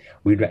that.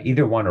 We'd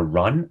either want to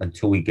run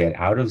until we get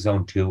out of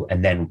zone 2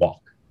 and then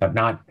walk, but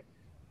not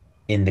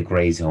in the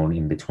gray zone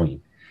in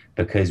between,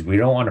 because we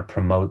don't want to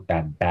promote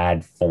that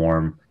bad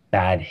form,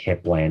 bad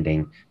hip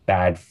landing,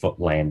 bad foot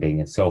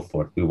landing, and so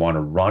forth. We want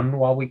to run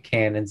while we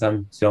can in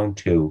zone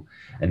 2.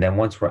 And then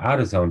once we're out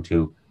of zone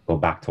 2, go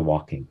back to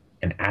walking.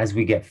 And as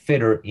we get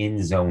fitter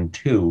in zone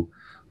 2,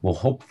 we'll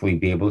hopefully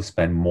be able to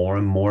spend more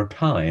and more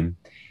time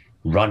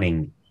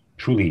running,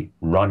 truly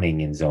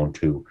running in zone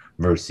 2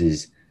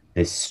 versus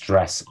this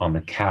stress on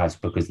the calves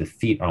because the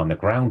feet are on the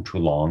ground too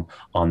long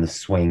on the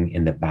swing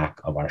in the back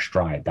of our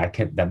stride.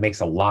 That makes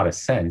a lot of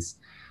sense.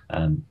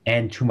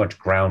 And too much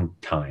ground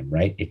time,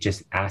 right? It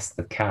just asks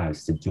the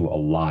calves to do a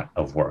lot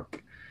of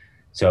work.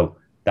 So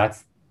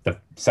that's the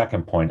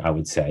second point I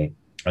would say.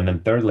 And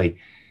then thirdly,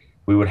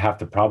 we would have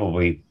to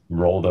probably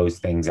roll those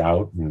things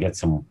out and get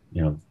some,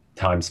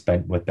 time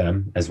spent with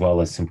them, as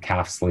well as some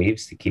calf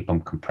sleeves to keep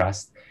them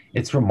compressed.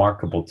 It's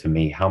remarkable to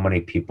me how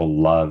many people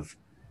love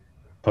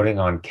putting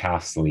on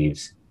calf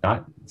sleeves,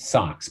 not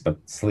socks, but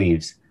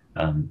sleeves,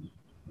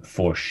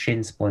 for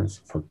shin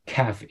splints, for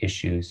calf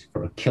issues,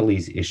 for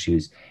Achilles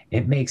issues.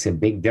 It makes a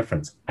big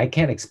difference. I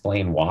can't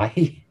explain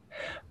why,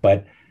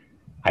 but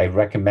I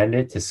recommend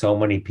it to so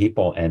many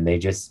people, and they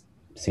just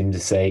seem to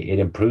say it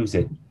improves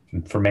it.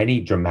 For many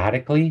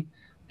dramatically,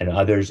 and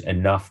others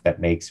enough that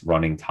makes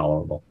running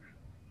tolerable.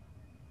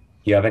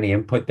 Do you have any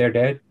input there,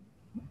 David?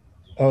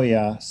 Oh,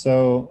 yeah.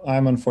 So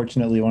I'm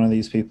unfortunately one of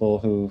these people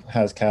who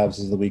has calves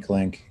as the weak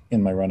link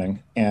in my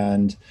running.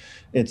 And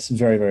it's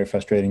very, very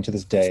frustrating to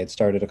this day. It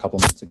started a couple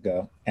months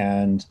ago.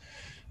 And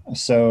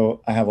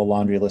so I have a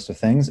laundry list of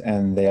things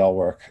and they all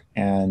work.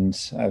 And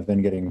I've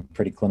been getting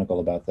pretty clinical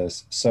about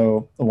this.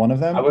 So one of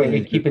them— How about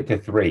you keep it to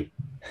 3?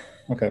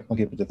 Okay, I'll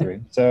keep it to 3.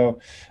 So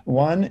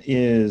one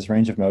is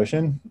range of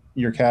motion.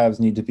 Your calves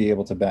need to be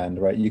able to bend,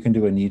 right? You can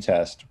do a knee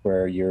test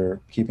where you're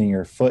keeping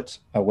your foot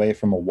away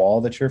from a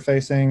wall that you're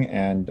facing.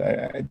 And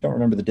I don't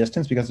remember the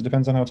distance because it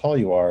depends on how tall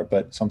you are,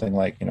 but something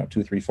like,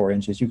 2, 3, 4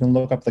 inches. You can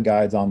look up the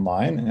guides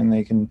online and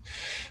they can,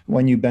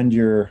 when you bend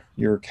your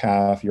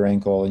calf, your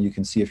ankle, and you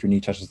can see if your knee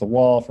touches the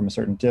wall from a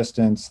certain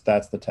distance,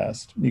 that's the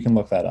test. You can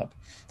look that up.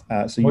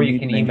 Or you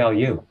can email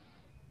you.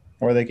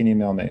 Or they can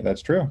email me.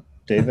 That's true.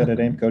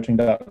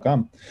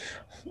 David@aimcoaching.com.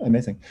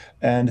 Amazing.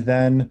 And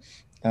then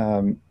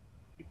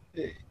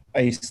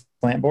a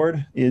slant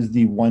board is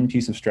the one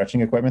piece of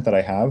stretching equipment that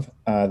I have.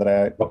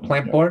 What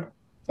plant board?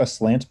 A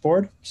slant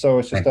board. So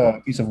it's just a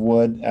piece of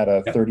wood at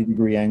a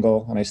 30-degree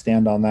angle, and I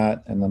stand on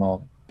that, and then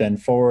I'll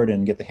bend forward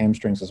and get the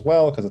hamstrings as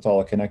well because it's all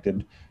a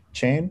connected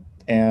chain.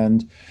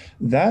 And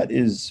that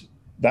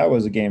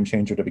was a game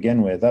changer to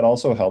begin with. That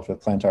also helped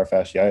with plantar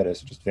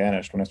fasciitis. It just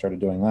vanished when I started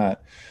doing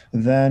that.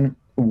 Then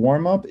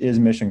warm-up is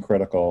mission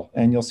critical,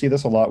 and you'll see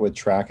this a lot with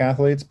track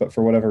athletes, but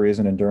for whatever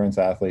reason, endurance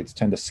athletes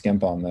tend to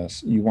skimp on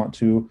this. You want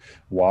to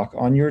walk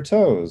on your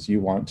toes. You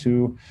want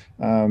to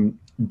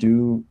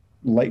do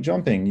light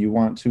jumping. You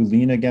want to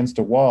lean against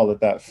a wall at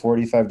that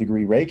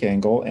 45-degree rake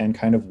angle and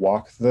kind of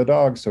walk the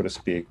dog, so to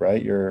speak,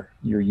 right? You're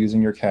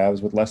using your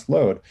calves with less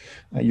load.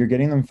 You're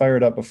getting them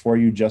fired up before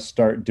you just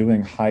start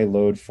doing high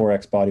load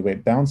 4x body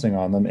weight bouncing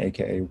on them,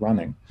 aka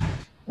running.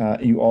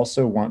 You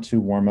also want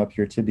to warm up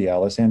your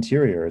tibialis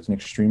anterior. It's an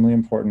extremely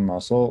important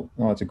muscle.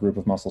 Well, it's a group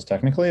of muscles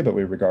technically, but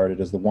we regard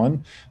it as the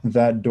one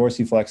that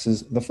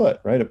dorsiflexes the foot,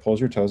 right? It pulls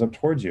your toes up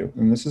towards you.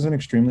 And this is an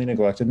extremely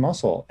neglected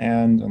muscle,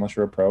 and unless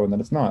you're a pro, and then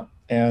it's not.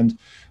 And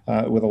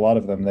with a lot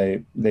of them,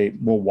 they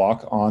will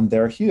walk on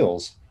their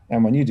heels.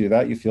 And when you do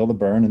that, you feel the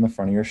burn in the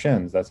front of your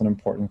shins. That's an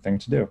important thing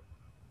to do.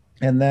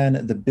 And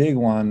then the big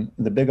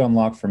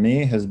unlock for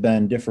me has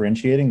been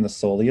differentiating the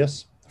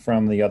soleus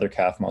from the other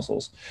calf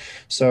muscles.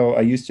 So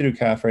I used to do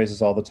calf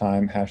raises all the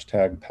time,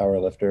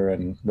 #powerlifter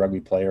and rugby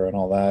player and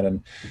all that.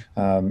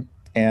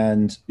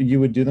 And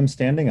you would do them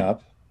standing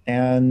up,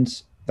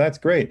 and that's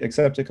great,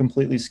 except it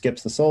completely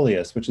skips the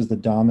soleus, which is the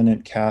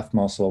dominant calf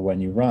muscle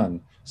when you run.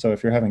 So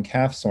if you're having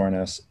calf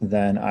soreness,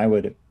 then I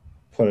would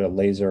put a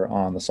laser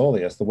on the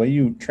soleus. The way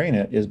you train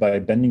it is by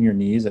bending your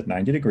knees at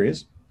 90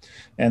 degrees,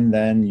 and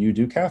then you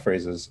do calf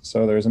raises.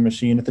 So there's a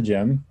machine at the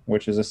gym,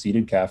 which is a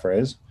seated calf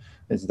raise.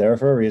 It's there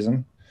for a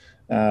reason.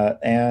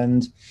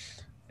 And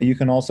you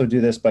can also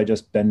do this by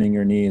just bending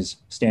your knees,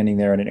 standing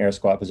there in an air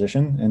squat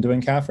position and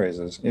doing calf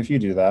raises. If you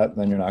do that,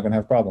 then you're not going to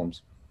have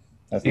problems.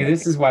 See,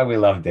 this is why we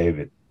love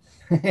David.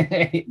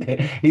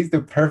 He's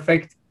the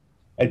perfect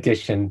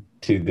addition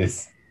to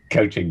this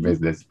coaching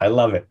business. I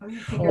love it.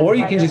 Or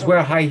you can just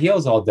wear high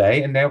heels all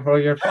day and therefore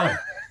you're fine.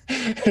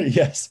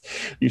 Yes,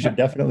 you should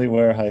definitely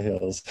wear high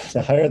heels.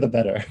 The higher, the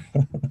better.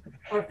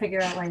 Or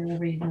figure out why you're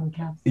overusing the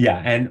calves.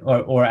 Yeah, and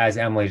or as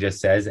Emily just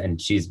says,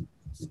 and she's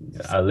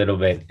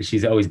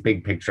always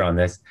big picture on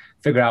this,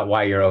 figure out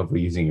why you're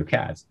overusing your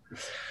calves.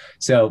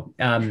 So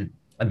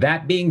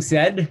that being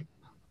said,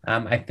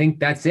 I think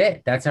that's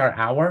it. That's our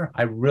hour.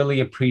 I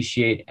really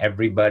appreciate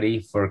everybody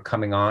for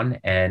coming on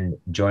and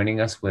joining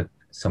us with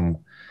some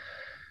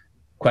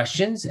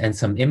questions and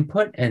some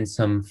input and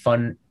some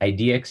fun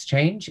idea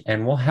exchange.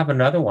 And we'll have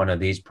another one of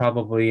these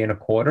probably in a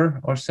quarter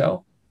or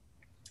so.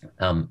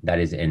 That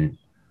is in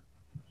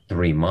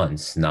 3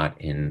 months,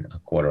 not in a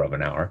quarter of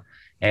an hour.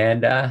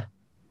 And I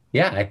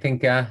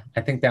think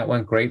that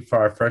went great for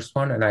our first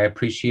one, and I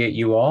appreciate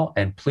you all.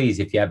 And please,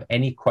 if you have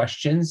any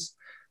questions,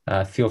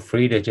 feel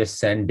free to just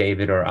send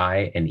David or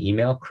I an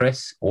email,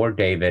 Chris or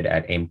David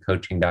at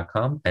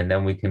aimcoaching.com, and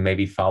then we can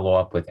maybe follow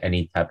up with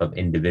any type of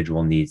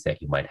individual needs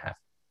that you might have.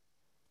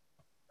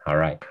 All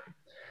right.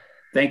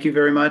 Thank you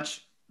very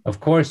much. Of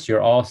course,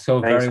 you're all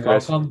so Thanks, very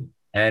Chris. welcome,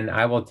 and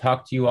I will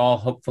talk to you all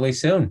hopefully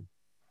soon.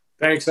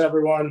 Thanks,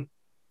 everyone.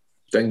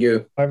 Thank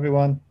you. Bye,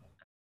 everyone.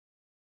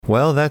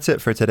 Well, that's it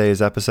for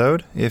today's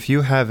episode. If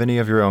you have any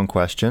of your own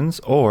questions,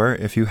 or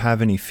if you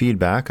have any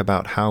feedback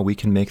about how we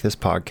can make this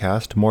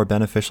podcast more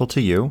beneficial to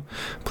you,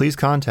 please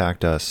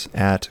contact us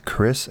at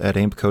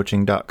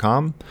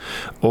chris@aimcoaching.com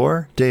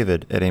or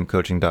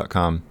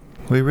david@aimcoaching.com.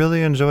 We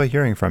really enjoy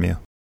hearing from you.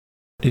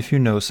 If you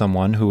know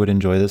someone who would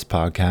enjoy this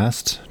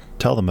podcast,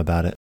 tell them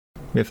about it.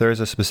 If there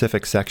is a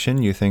specific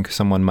section you think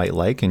someone might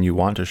like and you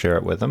want to share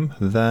it with them,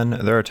 then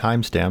there are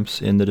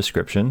timestamps in the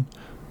description,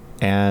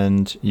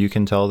 and you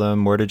can tell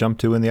them where to jump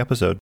to in the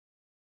episode.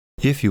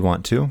 If you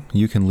want to,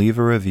 you can leave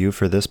a review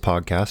for this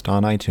podcast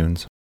on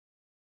iTunes.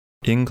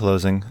 In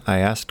closing, I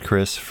asked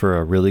Chris for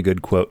a really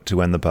good quote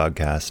to end the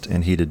podcast,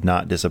 and he did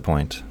not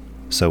disappoint.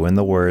 So in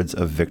the words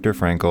of Viktor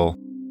Frankl,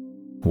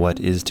 "What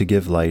is to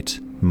give light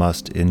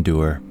must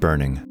endure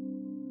burning."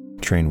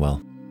 Train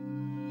well.